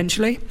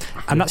 Potentially,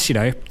 and that's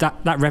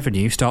that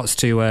revenue starts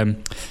to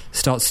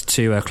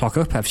clock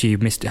up after you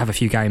have a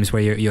few games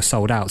where you're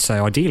sold out.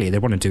 So ideally, they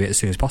want to do it as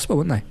soon as possible,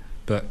 wouldn't they?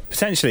 But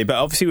potentially, but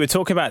obviously we were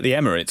talking about the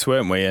Emirates,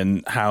 weren't we?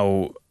 And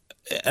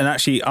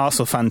actually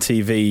Arsenal Fan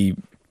TV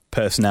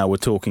personnel were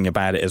talking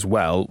about it as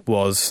well.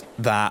 Was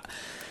that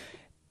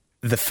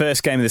the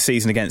first game of the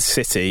season against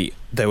City,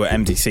 there were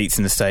empty seats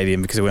in the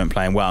stadium because they weren't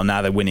playing well.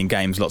 Now they're winning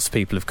games. Lots of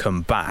people have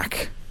come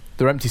back.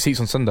 There are empty seats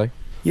on Sunday.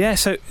 Yeah,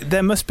 so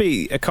there must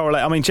be a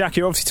correlation. I mean, Jack,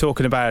 you're obviously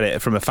talking about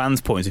it from a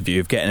fan's point of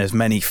view, of getting as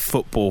many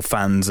football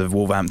fans of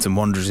Wolverhampton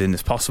Wanderers in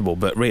as possible.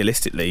 But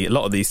realistically, a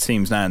lot of these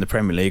teams now in the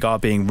Premier League are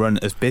being run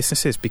as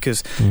businesses,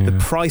 because the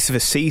price of a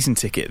season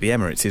ticket at the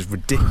Emirates is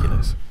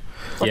ridiculous.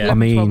 I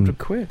mean,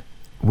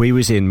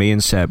 me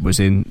and Seb was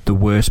in the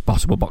worst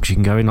possible box you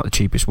can go in, like the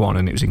cheapest one,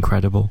 and it was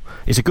incredible.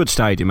 It's a good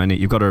stadium, and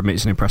you've got to admit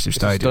it's an impressive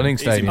stadium. Stunning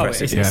stadium.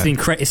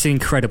 It's an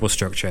incredible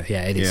structure.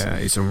 Yeah, it is. Yeah,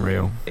 it's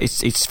unreal.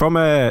 It's from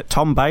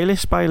Tom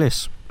Bayliss.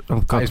 Oh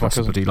God, that's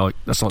somebody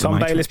that's not Tom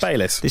the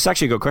Bayliss. This is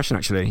actually a good question.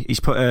 Actually, he's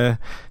put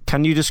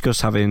can you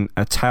discuss having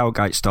a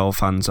tailgate style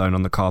fan zone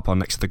on the car park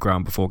next to the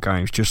ground before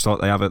games, just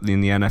like they have it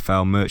in the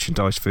NFL?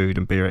 Merchandise, food,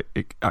 and beer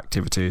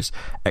activities,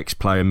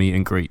 ex-player meet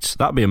and greets.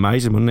 That'd be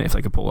amazing, wouldn't it, if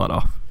they could pull that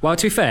off? Well,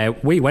 to be fair,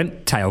 we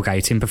went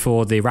tailgating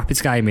before the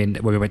Rapids game when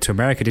we went to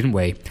America, didn't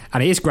we?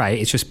 And it is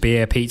great. It's just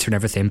beer, pizza, and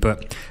everything,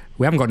 but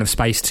we haven't got enough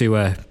space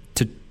to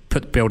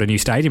build a new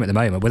stadium at the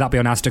moment. Would that be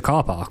on Asda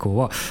car park, or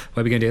what?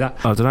 Where are we going to do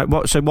that? I don't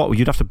know. So what?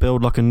 You'd have to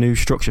build like a new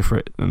structure for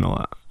it and all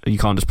that. You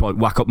can't just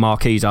whack up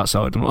marquees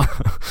outside and all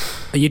that.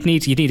 You'd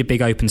need a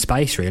big open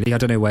space, really. I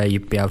don't know where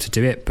you'd be able to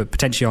do it, but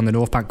potentially on the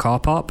North Bank car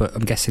park. But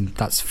I'm guessing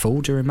that's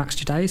full during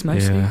match days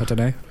mostly. Yeah. I don't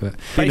know. But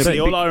basically,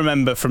 all I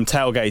remember from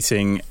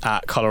tailgating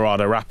at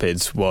Colorado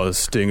Rapids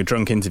was doing a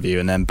drunk interview,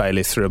 and then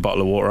Bayliss threw a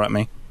bottle of water at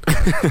me.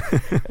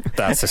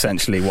 That's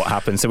essentially what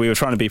happened. So we were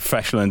trying to be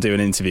professional and do an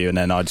interview, and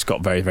then I just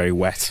got very, very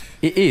wet.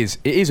 It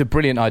is a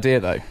brilliant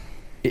idea, though.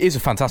 It is a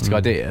fantastic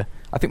idea.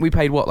 I think we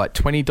paid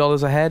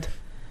 $20 a head.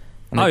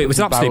 And it was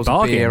an absolute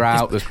bargain. Beer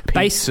out, there's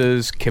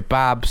pizzas,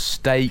 kebabs,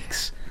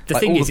 steaks. The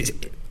thing is, it's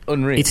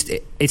unreal.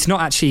 It's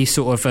not actually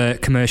sort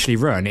of commercially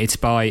run. It's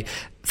by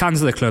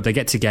fans of the club. They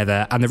get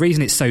together, and the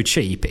reason it's so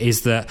cheap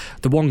is that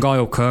the one guy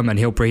will come and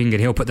he'll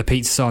put the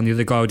pizza on, the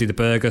other guy will do the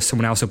burger,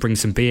 someone else will bring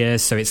some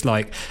beers. So it's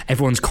like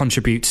everyone's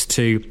contributes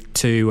to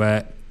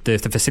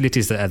the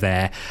facilities that are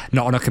there,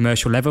 not on a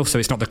commercial level. So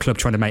it's not the club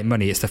trying to make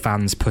money, it's the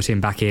fans putting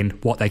back in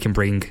what they can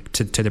bring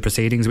to the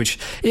proceedings, which,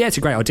 it's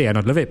a great idea and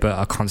I'd love it, but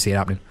I can't see it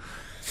happening.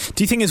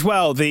 Do you think as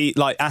well the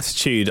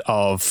attitude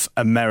of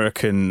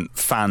American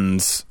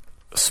fans,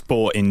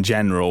 sport in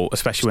general,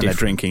 especially when they're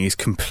drinking, is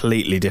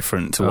completely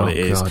different to what it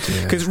is?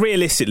 Because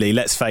realistically,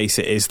 let's face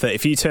it, is that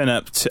if you turn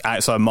up to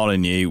outside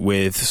Molineux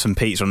with some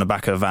pizza on the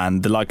back of a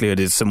van, the likelihood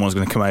is someone's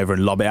going to come over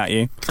and lob it at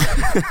you.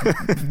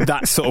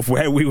 That's sort of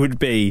where we would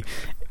be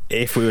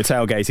if we were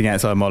tailgating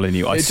outside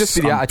Molineux. It'd just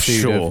be the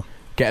attitude of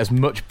get as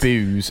much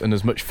booze and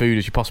as much food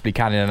as you possibly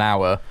can in an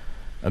hour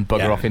and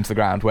bugger off into the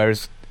ground,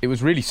 whereas it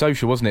was really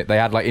social, wasn't it? They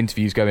had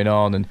interviews going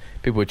on and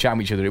people were chatting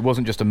with each other. It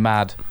wasn't just a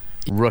mad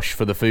rush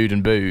for the food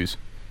and booze.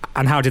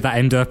 And how did that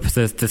end up?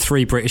 The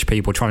three British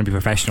people trying to be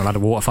professional had a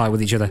water fight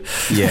with each other.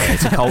 Yeah,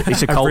 it's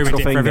a cultural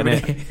thing, isn't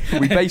it?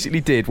 We basically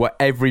did what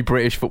every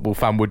British football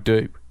fan would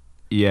do.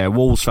 Yeah,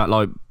 Wolves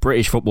fan,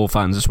 British football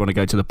fans just want to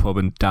go to the pub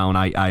and down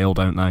 8 ale,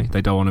 don't they?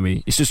 They don't want to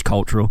be. It's just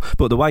cultural.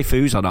 But the way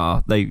foos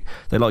are, they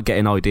like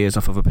getting ideas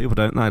off other people,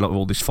 don't they? Like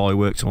all these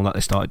fireworks and all that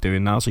they started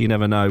doing now. So you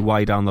never know.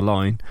 Way down the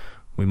line,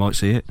 we might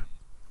see it.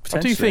 I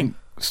do think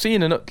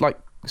seeing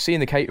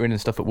the catering and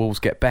stuff at Wolves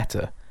get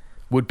better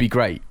would be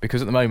great,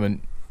 because at the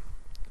moment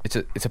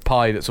it's a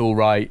pie that's all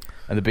right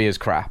and the beer's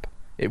crap.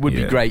 It would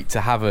be great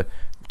to have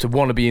to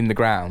want to be in the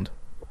ground.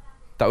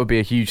 That would be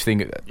a huge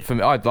thing for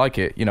me. I'd like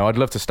it. I'd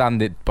love to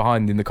stand it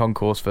behind in the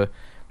concourse for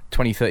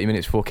 20, 30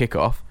 minutes before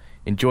kickoff,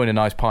 enjoying a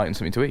nice pint and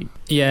something to eat.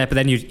 Yeah, but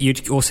then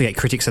you'd also get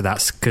critics of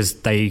that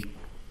because they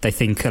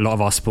think a lot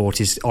of our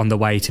sport is on the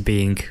way to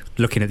being,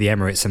 looking at the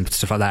Emirates and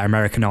stuff like that,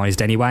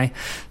 Americanised anyway.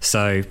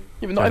 So yeah,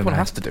 but not everyone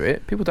has to do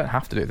it. People don't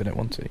have to do it if they don't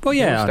want to. Well,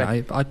 yeah,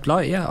 I'd be up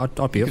for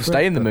it. You can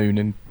stay in the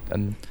moon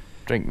and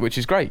drink, which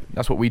is great.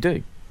 That's what we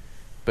do.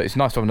 But it's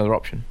nice to have another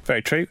option.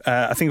 Very true.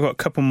 I think we've got a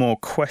couple more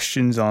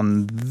questions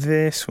on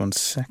this. 1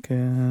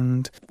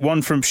 second.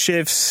 One from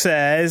Shiv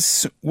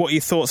says, what are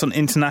your thoughts on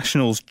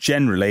internationals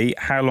generally?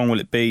 How long will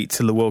it be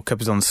till the World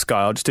Cup is on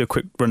Sky? I'll just do a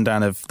quick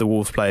rundown of the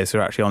Wolves players who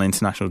are actually on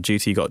international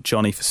duty. You got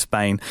Johnny for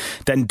Spain.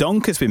 Then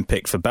Donker's been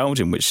picked for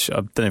Belgium, which I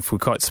don't know if we're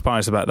quite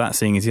surprised about that,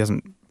 seeing as he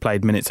hasn't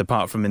played minutes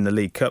apart from in the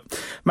League Cup.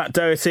 Matt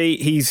Doherty,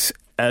 he's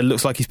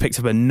looks like he's picked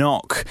up a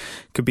knock.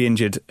 Could be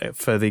injured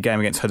for the game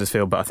against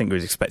Huddersfield, but I think he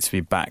was expected to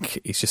be back.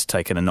 He's just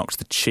taken a knock to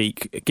the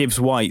cheek. Gibbs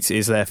White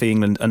is there for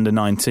England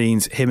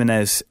under-19s.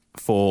 Jimenez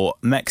for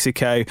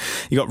Mexico.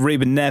 You got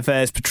Ruben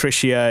Neves,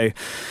 Patricio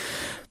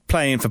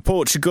playing for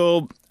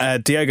Portugal.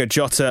 Diogo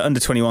Jota,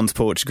 under-21s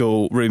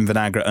Portugal. Ruben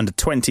Vinagre,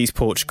 under-20s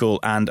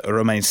Portugal. And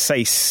Romain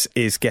Saiss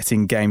is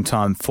getting game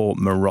time for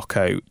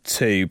Morocco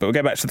too. But we'll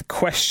go back to the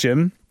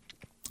question.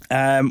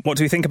 What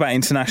do we think about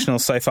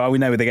internationals so far? We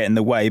know they get in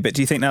the way, but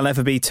do you think they'll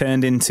ever be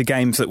turned into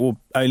games that will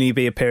only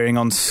be appearing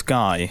on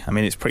Sky? I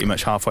mean, it's pretty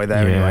much halfway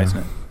there anyway, isn't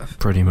it?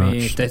 Pretty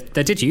much. There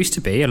did used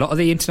to be. A lot of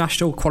the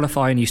international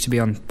qualifying used to be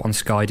on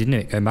Sky, didn't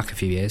it? Going back a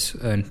few years.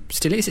 And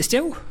still, is it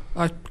still?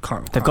 I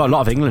can't. They've got a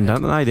lot of England,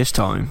 haven't they, this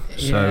time?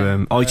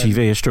 So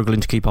ITV are struggling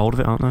to keep hold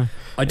of it, aren't they?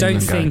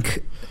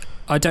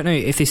 I don't know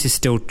if this is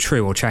still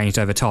true or changed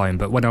over time,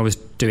 but when I was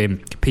doing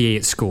PE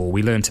at school,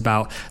 we learnt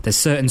about there's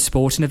certain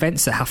sporting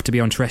events that have to be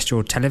on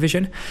terrestrial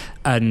television,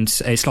 and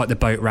it's like the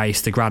boat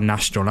race, the Grand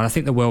National, and I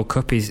think the World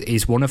Cup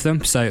is one of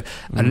them. So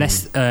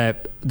unless the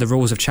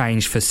rules have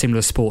changed for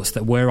similar sports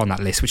that were on that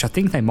list, which I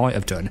think they might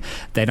have done,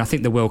 then I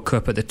think the World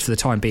Cup for the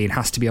time being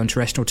has to be on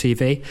terrestrial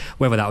TV.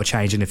 Whether that will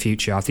change in the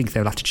future, I think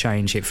they'll have to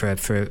change it for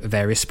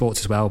various sports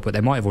as well, but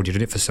they might have already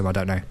done it for some, I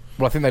don't know.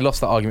 Well, I think they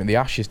lost that argument in the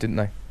Ashes, didn't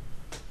they?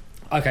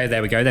 Okay,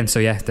 there we go then. So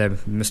yeah, they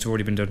must have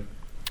already been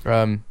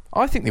done.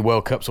 I think the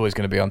World Cup's always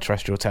going to be on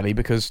terrestrial telly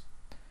because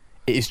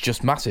it is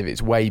just massive. It's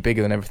way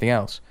bigger than everything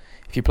else.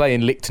 If you play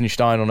in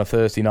Liechtenstein on a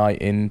Thursday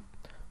night in,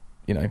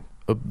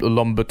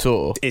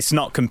 Ulaanbaatar, it's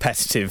not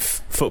competitive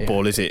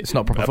football, is it? It's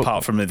not proper apart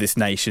football. from this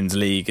Nations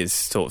League is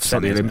sort of it's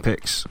like the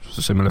Olympics. It's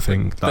a similar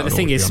thing. But the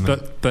thing is,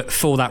 but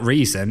for that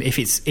reason, if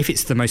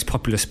it's the most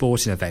popular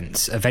sporting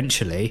events,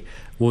 eventually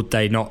would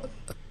they not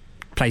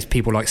place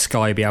people like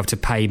Sky be able to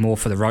pay more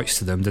for the rights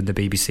to them than the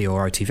BBC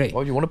or ITV?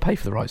 Why do you want to pay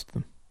for the rights to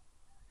them?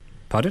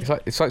 Pardon?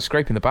 It's like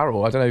scraping the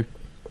barrel. I don't know.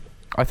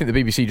 I think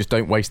the BBC just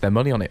don't waste their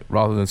money on it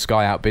rather than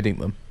Sky outbidding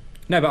them.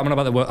 No, but I'm on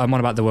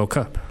about the World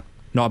Cup,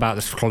 not about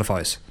the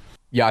qualifiers.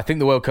 Yeah, I think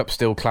the World Cup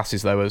still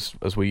classes though as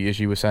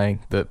you were saying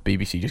that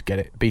BBC just get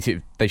it.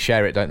 BT, they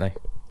share it, don't they?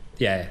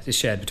 Yeah, it's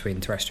shared between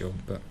terrestrial.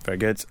 But very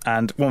good.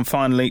 And one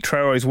finally,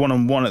 Traore's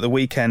 1-on-1 at the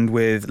weekend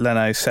with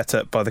Leno set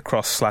up by the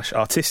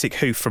cross/artistic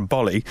hoof from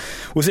Bolly.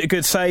 Was it a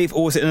good save,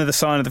 or was it another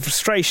sign of the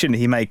frustration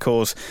he may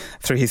cause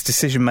through his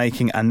decision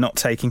making and not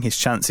taking his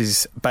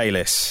chances,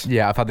 Bayliss?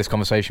 Yeah, I've had this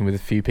conversation with a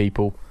few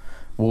people,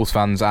 Wolves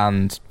fans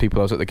and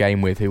people I was at the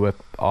game with who were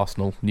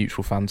Arsenal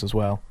neutral fans as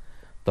well.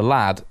 The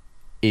lad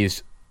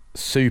is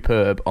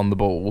superb on the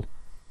ball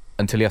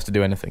until he has to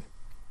do anything.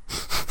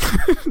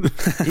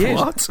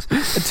 What?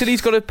 Until he's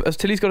got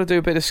to do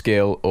a bit of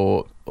skill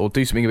or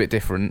do something a bit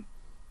different.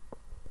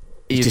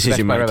 His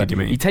decision making, you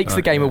mean? He takes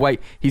the game away.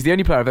 He's the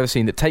only player I've ever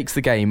seen that takes the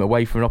game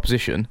away from an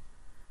opposition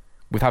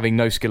with having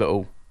no skill at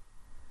all.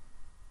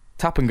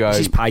 Tap and go. It's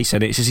his pace,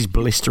 and it's just his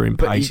blistering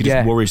pace. He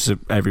just worries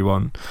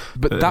everyone.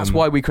 But that's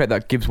why we create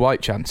that Gibbs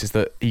White chance, is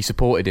that he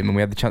supported him and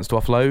we had the chance to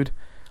offload.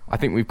 I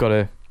think we've got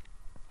to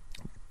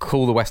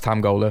call the West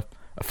Ham goal a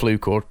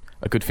fluke or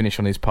a good finish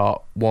on his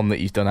part, one that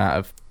he's done out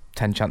of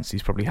 10 chances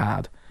he's probably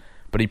had,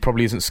 but he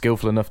probably isn't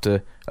skillful enough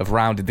to have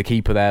rounded the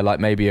keeper there like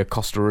maybe a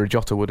Costa or a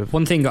Jota would have.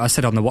 One thing that I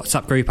said on the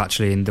WhatsApp group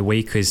actually in the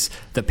week is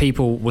that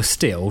people were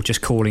still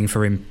just calling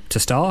for him to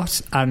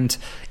start, and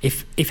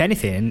if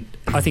anything,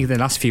 I think in the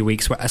last few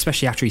weeks,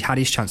 especially after he had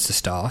his chance to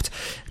start,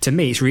 to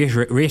me it's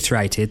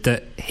reiterated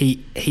that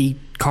he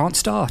can't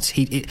start.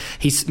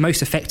 He's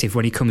most effective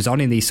when he comes on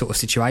in these sort of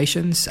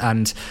situations,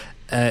 and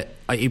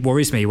it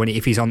worries me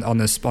if he's on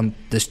the starting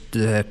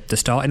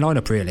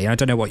lineup, really. And I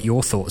don't know what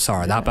your thoughts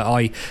are on that, but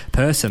I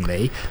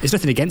personally, there's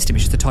nothing against him.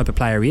 It's just the type of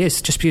player he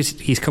is. Just because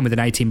he's come with an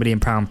 £18 million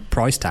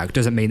price tag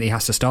doesn't mean that he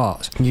has to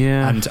start.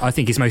 Yeah, and I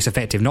think he's most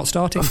effective not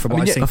starting. From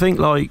what I've seen. I think,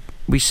 like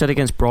we said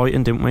against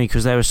Brighton, didn't we?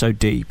 Because they were so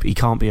deep, he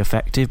can't be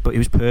effective. But he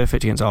was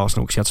perfect against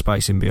Arsenal because he had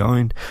space in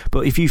behind.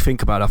 But if you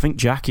think about it, I think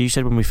Jack, you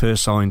said when we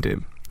first signed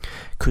him,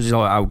 because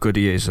like how good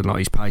he is and like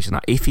his pace and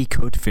that, if he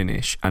could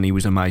finish and he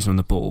was amazing on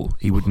the ball,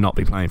 he would not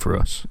be playing for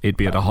us. He'd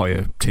be at a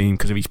higher team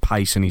because of his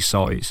pace and his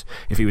size.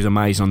 If he was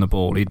amazing on the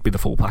ball, he'd be the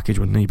full package,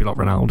 wouldn't he? He'd be like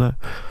Ronaldo.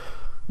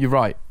 You're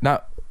right.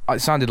 Now, it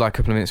sounded like a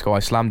couple of minutes ago I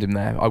slammed him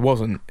there. I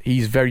wasn't.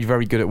 He's very,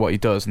 very good at what he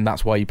does, and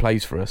that's why he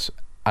plays for us.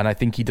 And I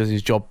think he does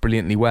his job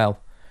brilliantly well.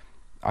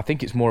 I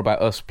think it's more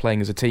about us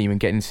playing as a team and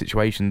getting in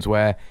situations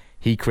where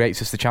he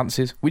creates us the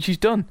chances, which he's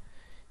done.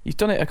 He's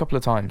done it a couple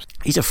of times.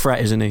 He's a threat,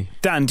 isn't he?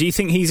 Dan, do you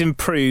think he's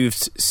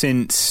improved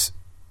since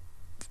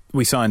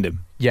we signed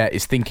him? Yeah,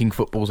 his thinking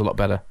football's a lot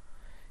better.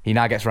 He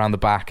now gets around the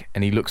back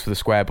and he looks for the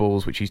square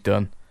balls, which he's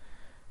done.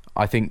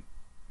 I think,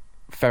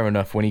 fair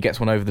enough, when he gets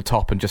one over the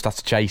top and just has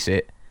to chase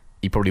it,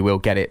 he probably will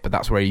get it, but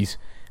that's where he's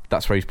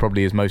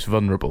probably his most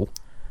vulnerable.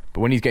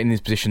 But when he's getting in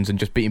these positions and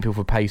just beating people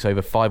for pace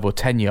over 5 or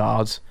 10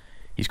 yards,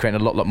 he's creating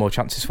a lot more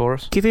chances for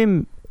us. Give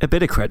him a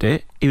bit of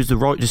credit. It was the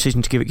right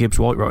decision to give it Gibbs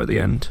White right at the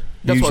end.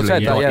 That's Usually, what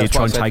I said. you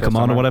try and take him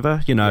on or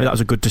whatever. You know, that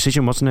was a good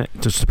decision, wasn't it?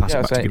 Just to pass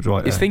it back to Gibbs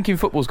White. His thinking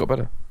football's got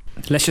better.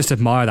 Let's just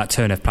admire that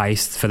turn of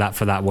pace for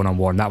that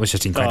one-on-one. That was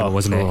just incredible,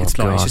 wasn't it? It's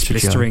like, it's just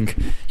blistering.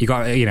 You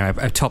got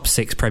a top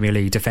 6 Premier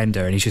League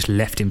defender, and he's just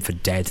left him for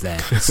dead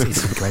there. It's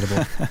incredible.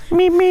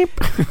 Meep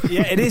meep.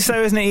 Yeah, it is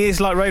so, isn't it? He is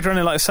like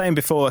Roadrunner, like I was saying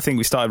before. I think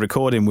we started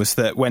recording was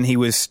that when he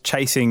was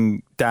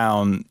chasing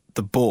down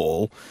the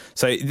ball,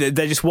 so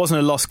there just wasn't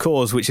a lost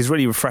cause, which is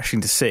really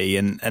refreshing to see,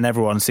 and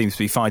everyone seems to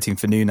be fighting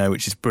for Nuno,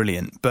 which is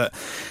brilliant. But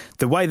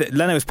the way that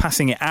Leno was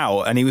passing it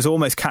out, and he was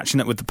almost catching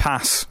up with the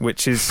pass,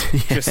 which is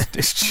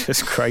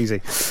just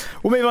crazy.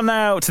 We'll move on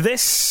now to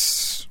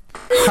this.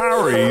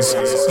 Harry's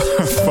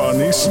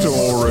funny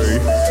story.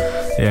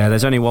 Yeah,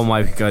 there's only one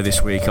way we could go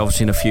this week.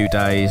 Obviously, in a few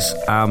days,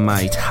 our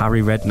mate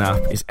Harry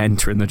Redknapp is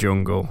entering the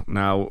jungle.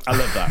 Now, I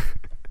love that.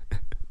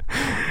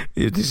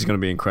 This is going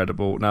to be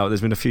incredible. Now,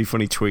 there's been a few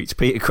funny tweets.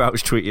 Peter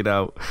Crouch tweeted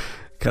out,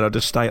 "Can I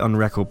just state on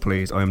record,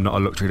 please, I am not a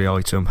luxury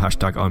item.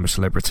 # I'm a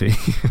celebrity."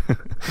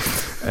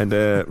 And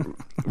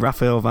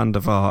Rafael van der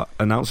Vaart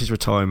announced his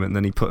retirement, and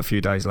then he put a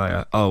few days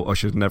later, I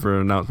should never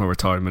announce my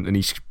retirement, and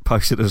he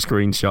posted a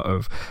screenshot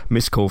of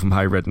missed call from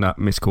Harry Redknapp,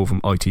 missed call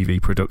from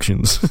ITV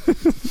Productions,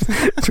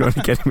 trying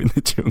to get him in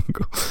the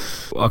jungle.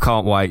 I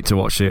can't wait to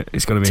watch it.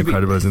 It's going to be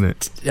incredible, isn't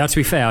it? Yeah, to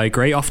be fair, I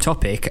agree. Off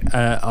topic,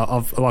 kind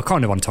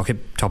of on topic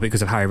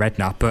because of Harry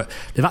Redknapp, but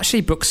they've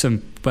actually booked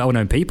some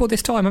well-known people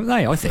this time, haven't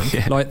they? I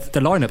think like the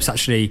lineup's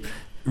actually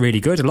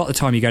really good. A lot of the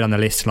time you go down the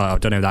list like, I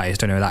don't know who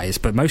that is,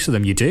 but most of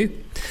them you do.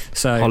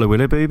 So Holly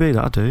Willoughby,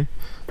 that'll do.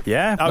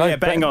 Yeah.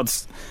 Betting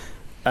odds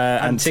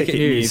and ticket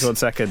news. 1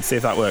 second, see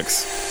if that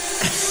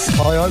works.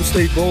 Hi, I'm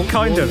Steve Ball.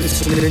 Kind of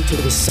listening into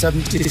the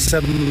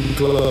 77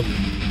 Club.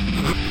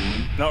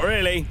 Not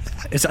really.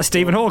 Is that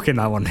Stephen Hawking,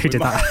 that one, who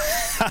did that?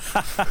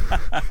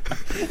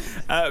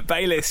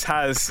 Bayliss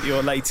has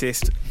your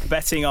latest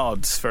betting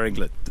odds for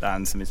England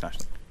and some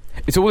international.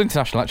 It's all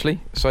international,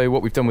 actually. So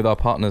what we've done with our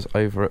partners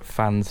over at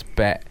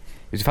FansBet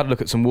is we've had a look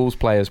at some Wolves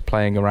players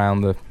playing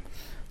around the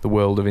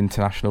world of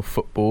international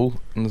football,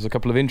 and there's a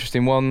couple of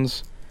interesting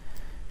ones.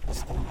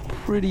 It's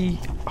pretty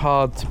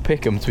hard to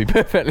pick them, to be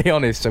perfectly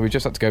honest, so we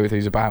just had to go with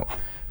who's about.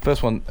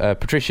 First one,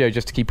 Patricio,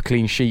 just to keep a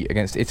clean sheet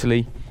against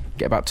Italy.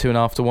 Get about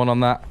 2.5 to 1 on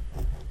that.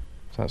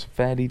 So that's a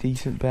fairly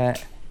decent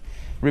bet.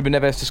 Ruben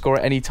Neves to score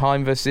at any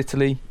time versus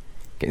Italy.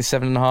 Getting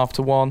 7.5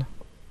 to 1.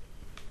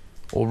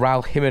 Or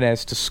Raul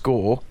Jimenez to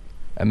score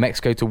and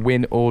Mexico to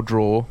win or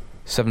draw,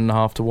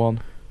 7.5 to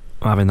 1.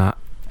 I'm having that.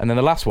 And then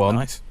the last one.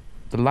 Nice.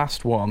 The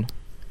last one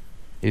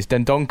is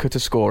Dendoncker to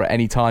score at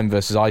any time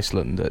versus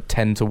Iceland at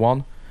 10 to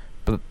 1.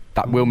 But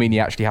that will mean he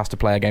actually has to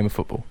play a game of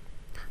football.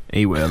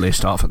 He will. He'll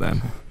start for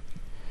them.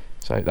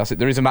 So that's it.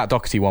 There is a Matt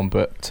Doherty one,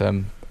 but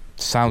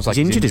sounds like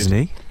he's injured, isn't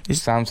he? It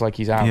sounds like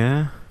he's out.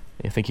 Yeah.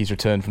 I think he's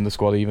returned from the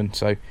squad even.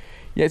 So,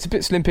 yeah, it's a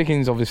bit slim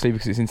pickings, obviously,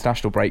 because it's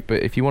international break.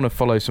 But if you want to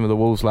follow some of the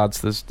Wolves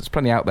lads, there's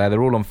plenty out there.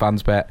 They're all on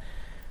FansBet.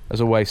 As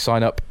always,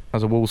 sign up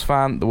as a Wolves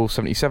fan, the Wolves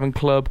 77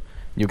 Club.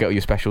 You'll get all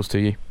your specials to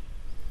you.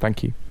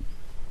 Thank you.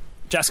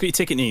 Jack's got your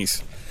ticket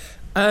news.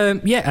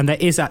 Yeah, and there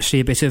is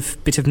actually a bit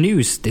of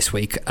news this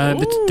week.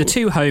 The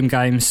two home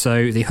games,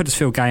 so the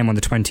Huddersfield game on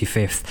the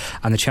 25th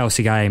and the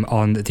Chelsea game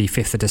on the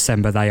 5th of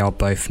December, they are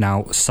both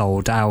now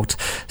sold out.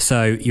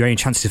 So your only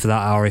chances for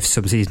that are if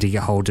some season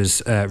ticket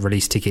holders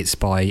release tickets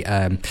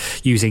by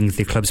using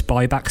the club's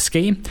buyback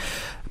scheme.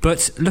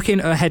 But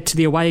looking ahead to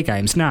the away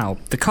games now,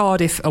 the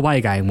Cardiff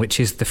away game, which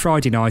is the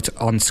Friday night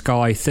on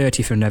Sky,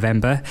 30th of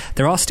November,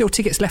 there are still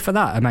tickets left for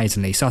that,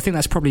 amazingly. So I think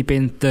that's probably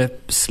been the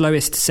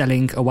slowest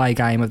selling away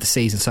game of the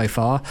season so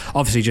far,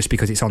 obviously just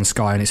because it's on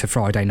Sky and it's a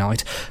Friday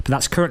night. But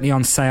that's currently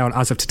on sale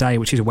as of today,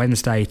 which is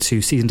Wednesday,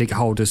 to season ticket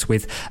holders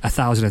with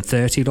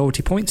 1,030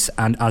 loyalty points.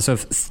 And as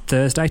of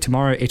Thursday,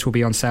 tomorrow, it will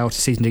be on sale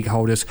to season ticket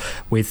holders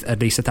with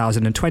at least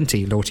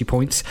 1,020 loyalty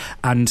points.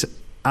 And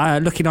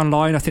looking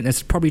online, I think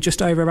there's probably just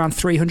over around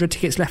 300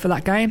 tickets left for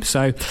that game.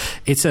 So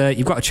it's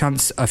you've got a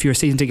chance, if you're a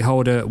season ticket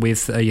holder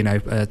with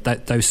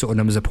those sort of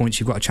numbers of points,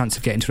 you've got a chance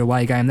of getting to an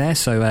away game there.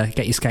 So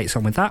get your skates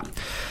on with that.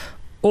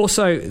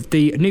 Also,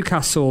 the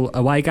Newcastle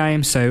away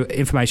game, so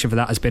information for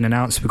that has been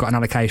announced. We've got an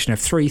allocation of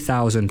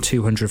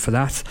 3,200 for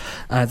that.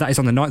 That is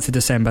on the 9th of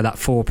December, that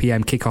 4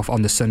 p.m 'kickoff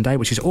on the Sunday,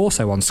 which is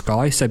also on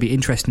Sky, so it'll be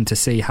interesting to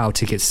see how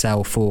tickets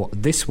sell for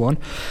this one.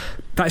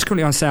 That is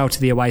currently on sale to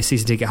the away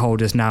season ticket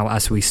holders now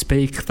as we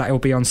speak. That will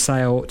be on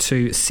sale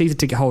to season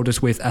ticket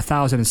holders with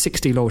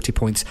 1,060 loyalty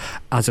points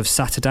as of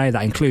Saturday.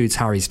 That includes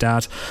Harry's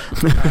dad.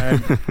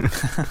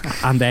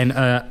 And then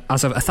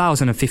as of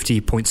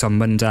 1,050 points on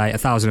Monday,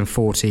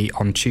 1,040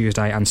 on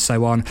Tuesday, and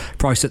so on.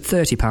 Priced at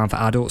 £30 for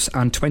adults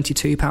and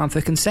 £22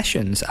 for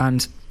concessions.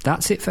 And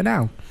that's it for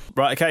now.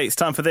 Right, okay, it's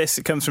time for this.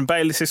 It comes from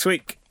Bayliss this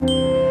week.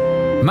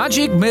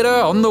 Magic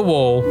mirror on the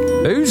wall.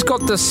 Who's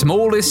got the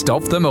smallest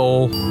of them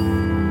all?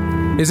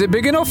 Is it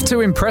big enough to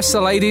impress the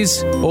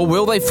ladies, or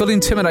will they feel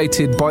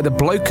intimidated by the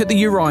bloke at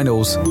the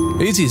urinals?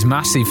 His is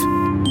massive,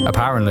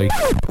 apparently.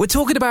 We're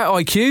talking about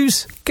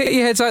IQs. Get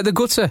your heads out the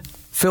gutter,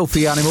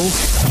 filthy animals.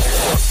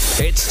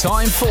 It's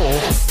time for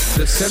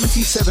the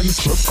 77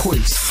 Club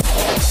Quiz.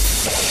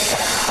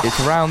 It's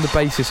around the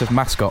basis of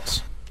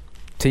mascots,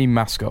 team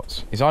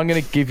mascots. I'm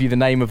going to give you the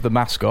name of the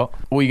mascot.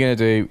 All you're going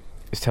to do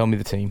is tell me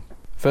the team.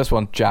 First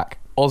one, Jack.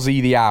 Ozzy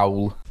the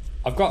Owl.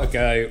 I've got to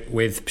go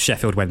with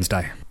Sheffield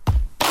Wednesday.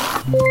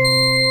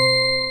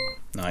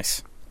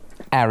 Nice.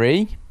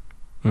 Harry.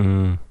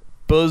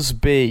 Buzz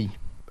B.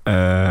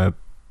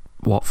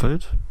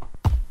 Watford.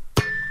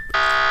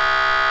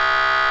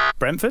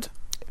 Brentford.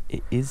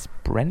 It is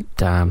Brentford.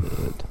 Damn.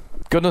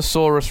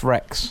 Gunnosaurus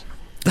Rex.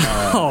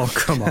 Oh,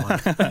 come on.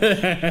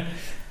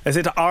 Is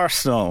it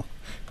Arsenal?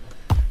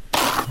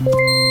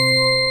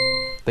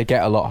 They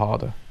get a lot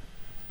harder.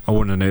 I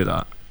wouldn't have knew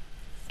that.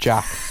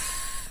 Jack.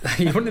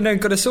 You wouldn't have known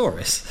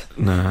Gunnosaurus?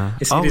 Nah.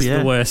 It's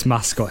the worst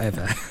mascot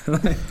ever.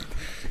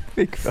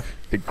 Big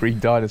green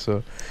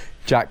dinosaur.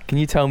 Jack, can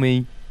you tell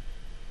me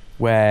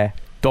where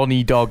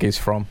Donny Dog is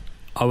from?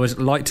 I would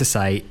like to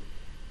say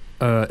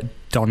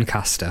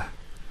Doncaster.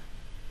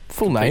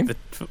 Full name? The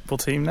football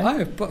team name?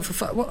 Oh, but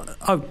what?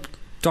 Oh,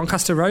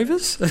 Doncaster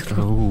Rovers?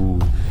 Oh.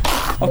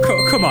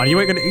 Oh, come on! You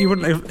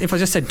wouldn't. If I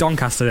just said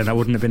Doncaster, then that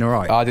wouldn't have been all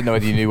right. I didn't know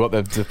whether you knew what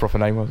the proper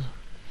name was.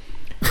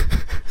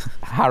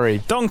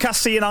 Harry.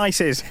 Doncaster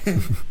United.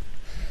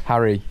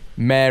 Harry.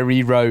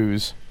 Mary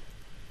Rose.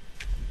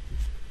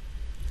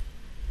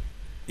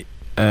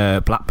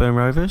 Blackburn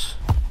Rovers.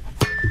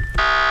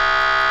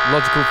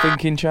 Logical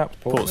thinking, chap.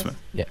 Portsmouth.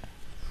 Yeah.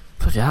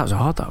 Bloody hell, that was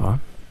hard, that one.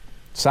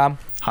 Sam.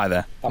 Hi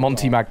there.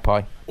 Monty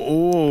Magpie.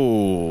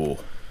 Oh.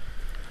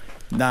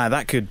 Nah,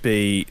 that could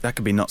be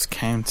Notts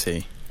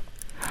County.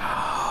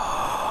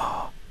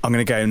 I'm going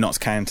to go Notts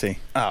County.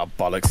 Oh,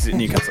 bollocks. Is it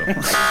Newcastle?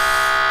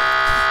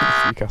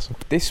 Newcastle.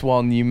 This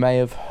one you may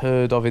have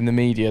heard of in the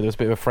media. There was a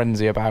bit of a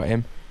frenzy about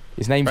him.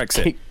 His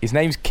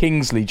name's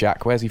Kingsley,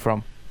 Jack. Where's he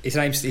from? His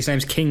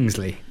name's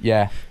Kingsley.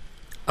 Yeah.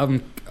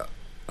 I'm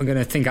going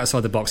to think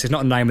outside the box. It's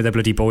not the name of the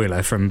bloody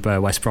boiler from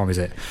West Brom, is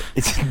it?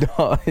 It's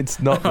not. It's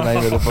not the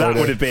name of the boiler.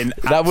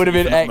 That would have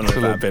been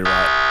excellent. That'd be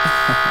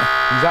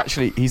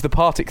right. He's the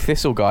Partick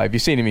Thistle guy. Have you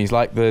seen him? He's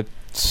like the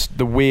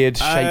weird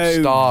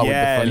shaped star with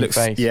the funny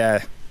face.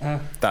 Yeah.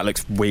 That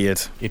looks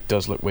weird. It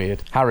does look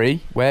weird.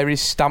 Harry, where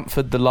is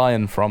Stamford the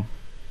Lion from?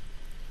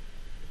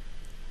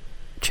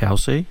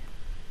 Chelsea.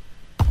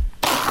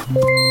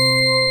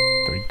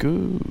 Very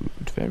good.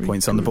 Very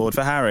Points good. on the board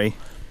for Harry.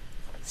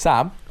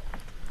 Sam.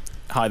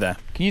 Hi there.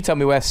 Can you tell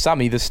me where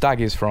Sammy the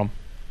Stag is from?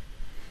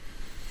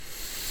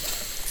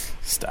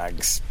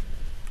 Stags.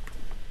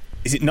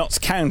 Is it Notts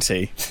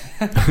County?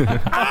 Do you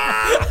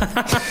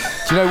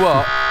know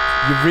what?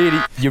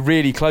 You're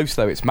really close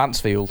though. It's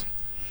Mansfield.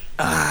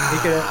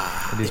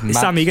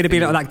 Sam, you're going to be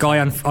like that guy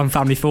on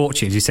Family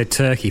Fortunes who said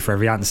Turkey for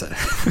every answer.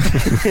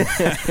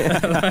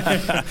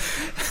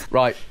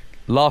 Right,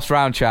 last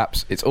round,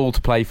 chaps. It's all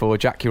to play for.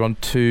 Jack, you're on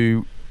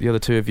 2. The other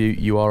 2 of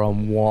you are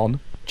on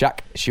 1.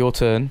 Jack, it's your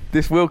turn.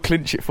 This will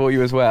clinch it for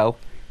you as well.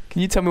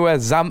 Can you tell me where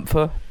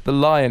Xantha the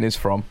Lion is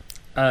from?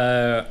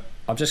 I'm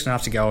just going to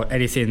have to go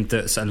anything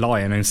that's a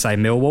lion and say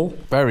Millwall.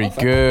 Very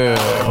good.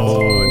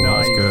 Oh,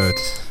 nice. Good.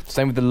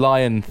 Same with the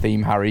lion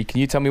theme, Harry. Can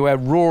you tell me where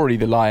Rory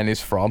the Lion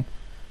is from?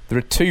 There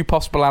are 2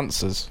 possible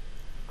answers.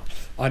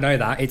 I know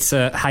that. It's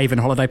Haven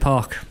Holiday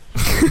Park.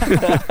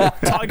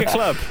 Tiger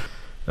Club.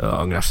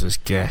 I'm going to have to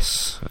just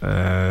guess.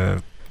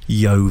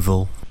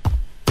 Yeovil.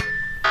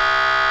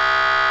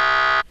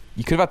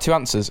 You could have had 2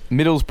 answers.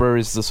 Middlesbrough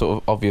is the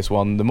sort of obvious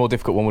one. The more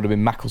difficult one would have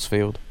been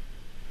Macclesfield.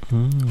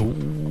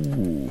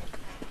 Ooh.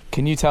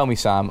 Can you tell me,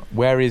 Sam,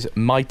 where is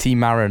Mighty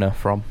Mariner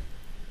from?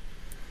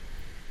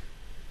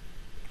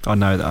 I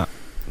know that.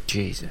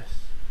 Jesus.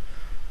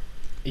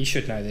 You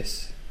should know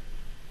this.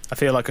 I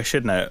feel like I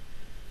should know it,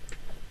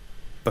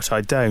 but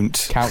I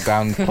don't.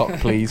 Countdown clock,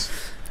 please.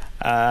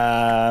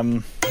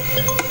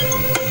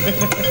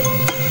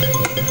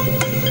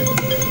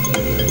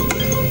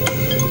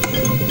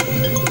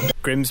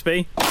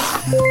 Grimsby.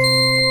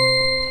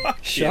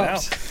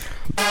 Shut.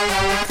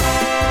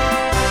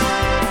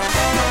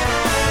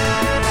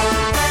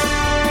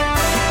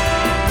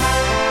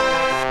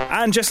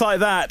 And just like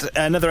that,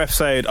 another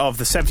episode of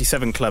the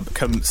 77 Club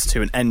comes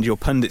to an end. Your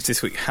pundits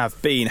this week have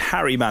been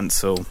Harry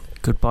Mansell.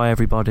 Goodbye,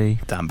 everybody.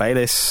 Dan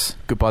Bayliss.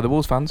 Goodbye, the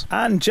Wolves fans.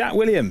 And Jack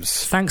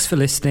Williams. Thanks for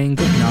listening.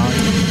 Good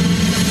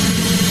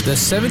night. The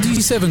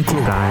 77 Club.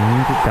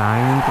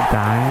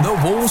 Goodbye. The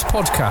Wolves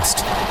podcast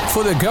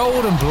for the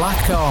Gold and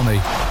Black Army.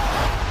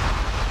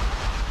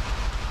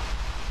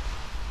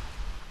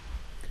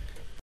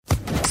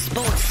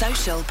 Sports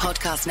Social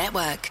Podcast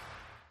Network.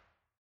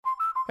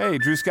 Hey,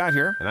 Drew Scott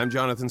here, and I'm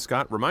Jonathan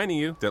Scott, reminding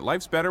you that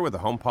life's better with a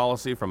home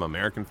policy from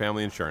American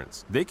Family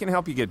Insurance. They can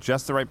help you get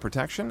just the right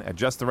protection at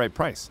just the right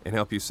price and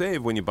help you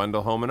save when you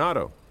bundle home and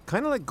auto.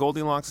 Kind of like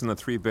Goldilocks and the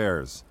Three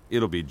Bears.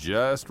 It'll be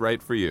just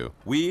right for you.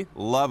 We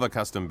love a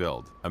custom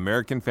build.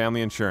 American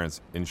Family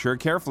Insurance. Insure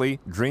carefully,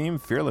 dream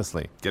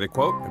fearlessly. Get a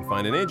quote and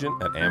find an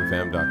agent at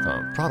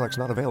amfam.com. Products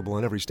not available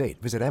in every state.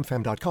 Visit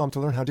amfam.com to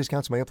learn how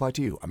discounts may apply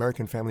to you.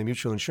 American Family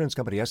Mutual Insurance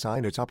Company SI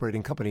and its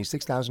operating company,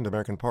 6000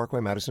 American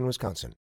Parkway, Madison, Wisconsin.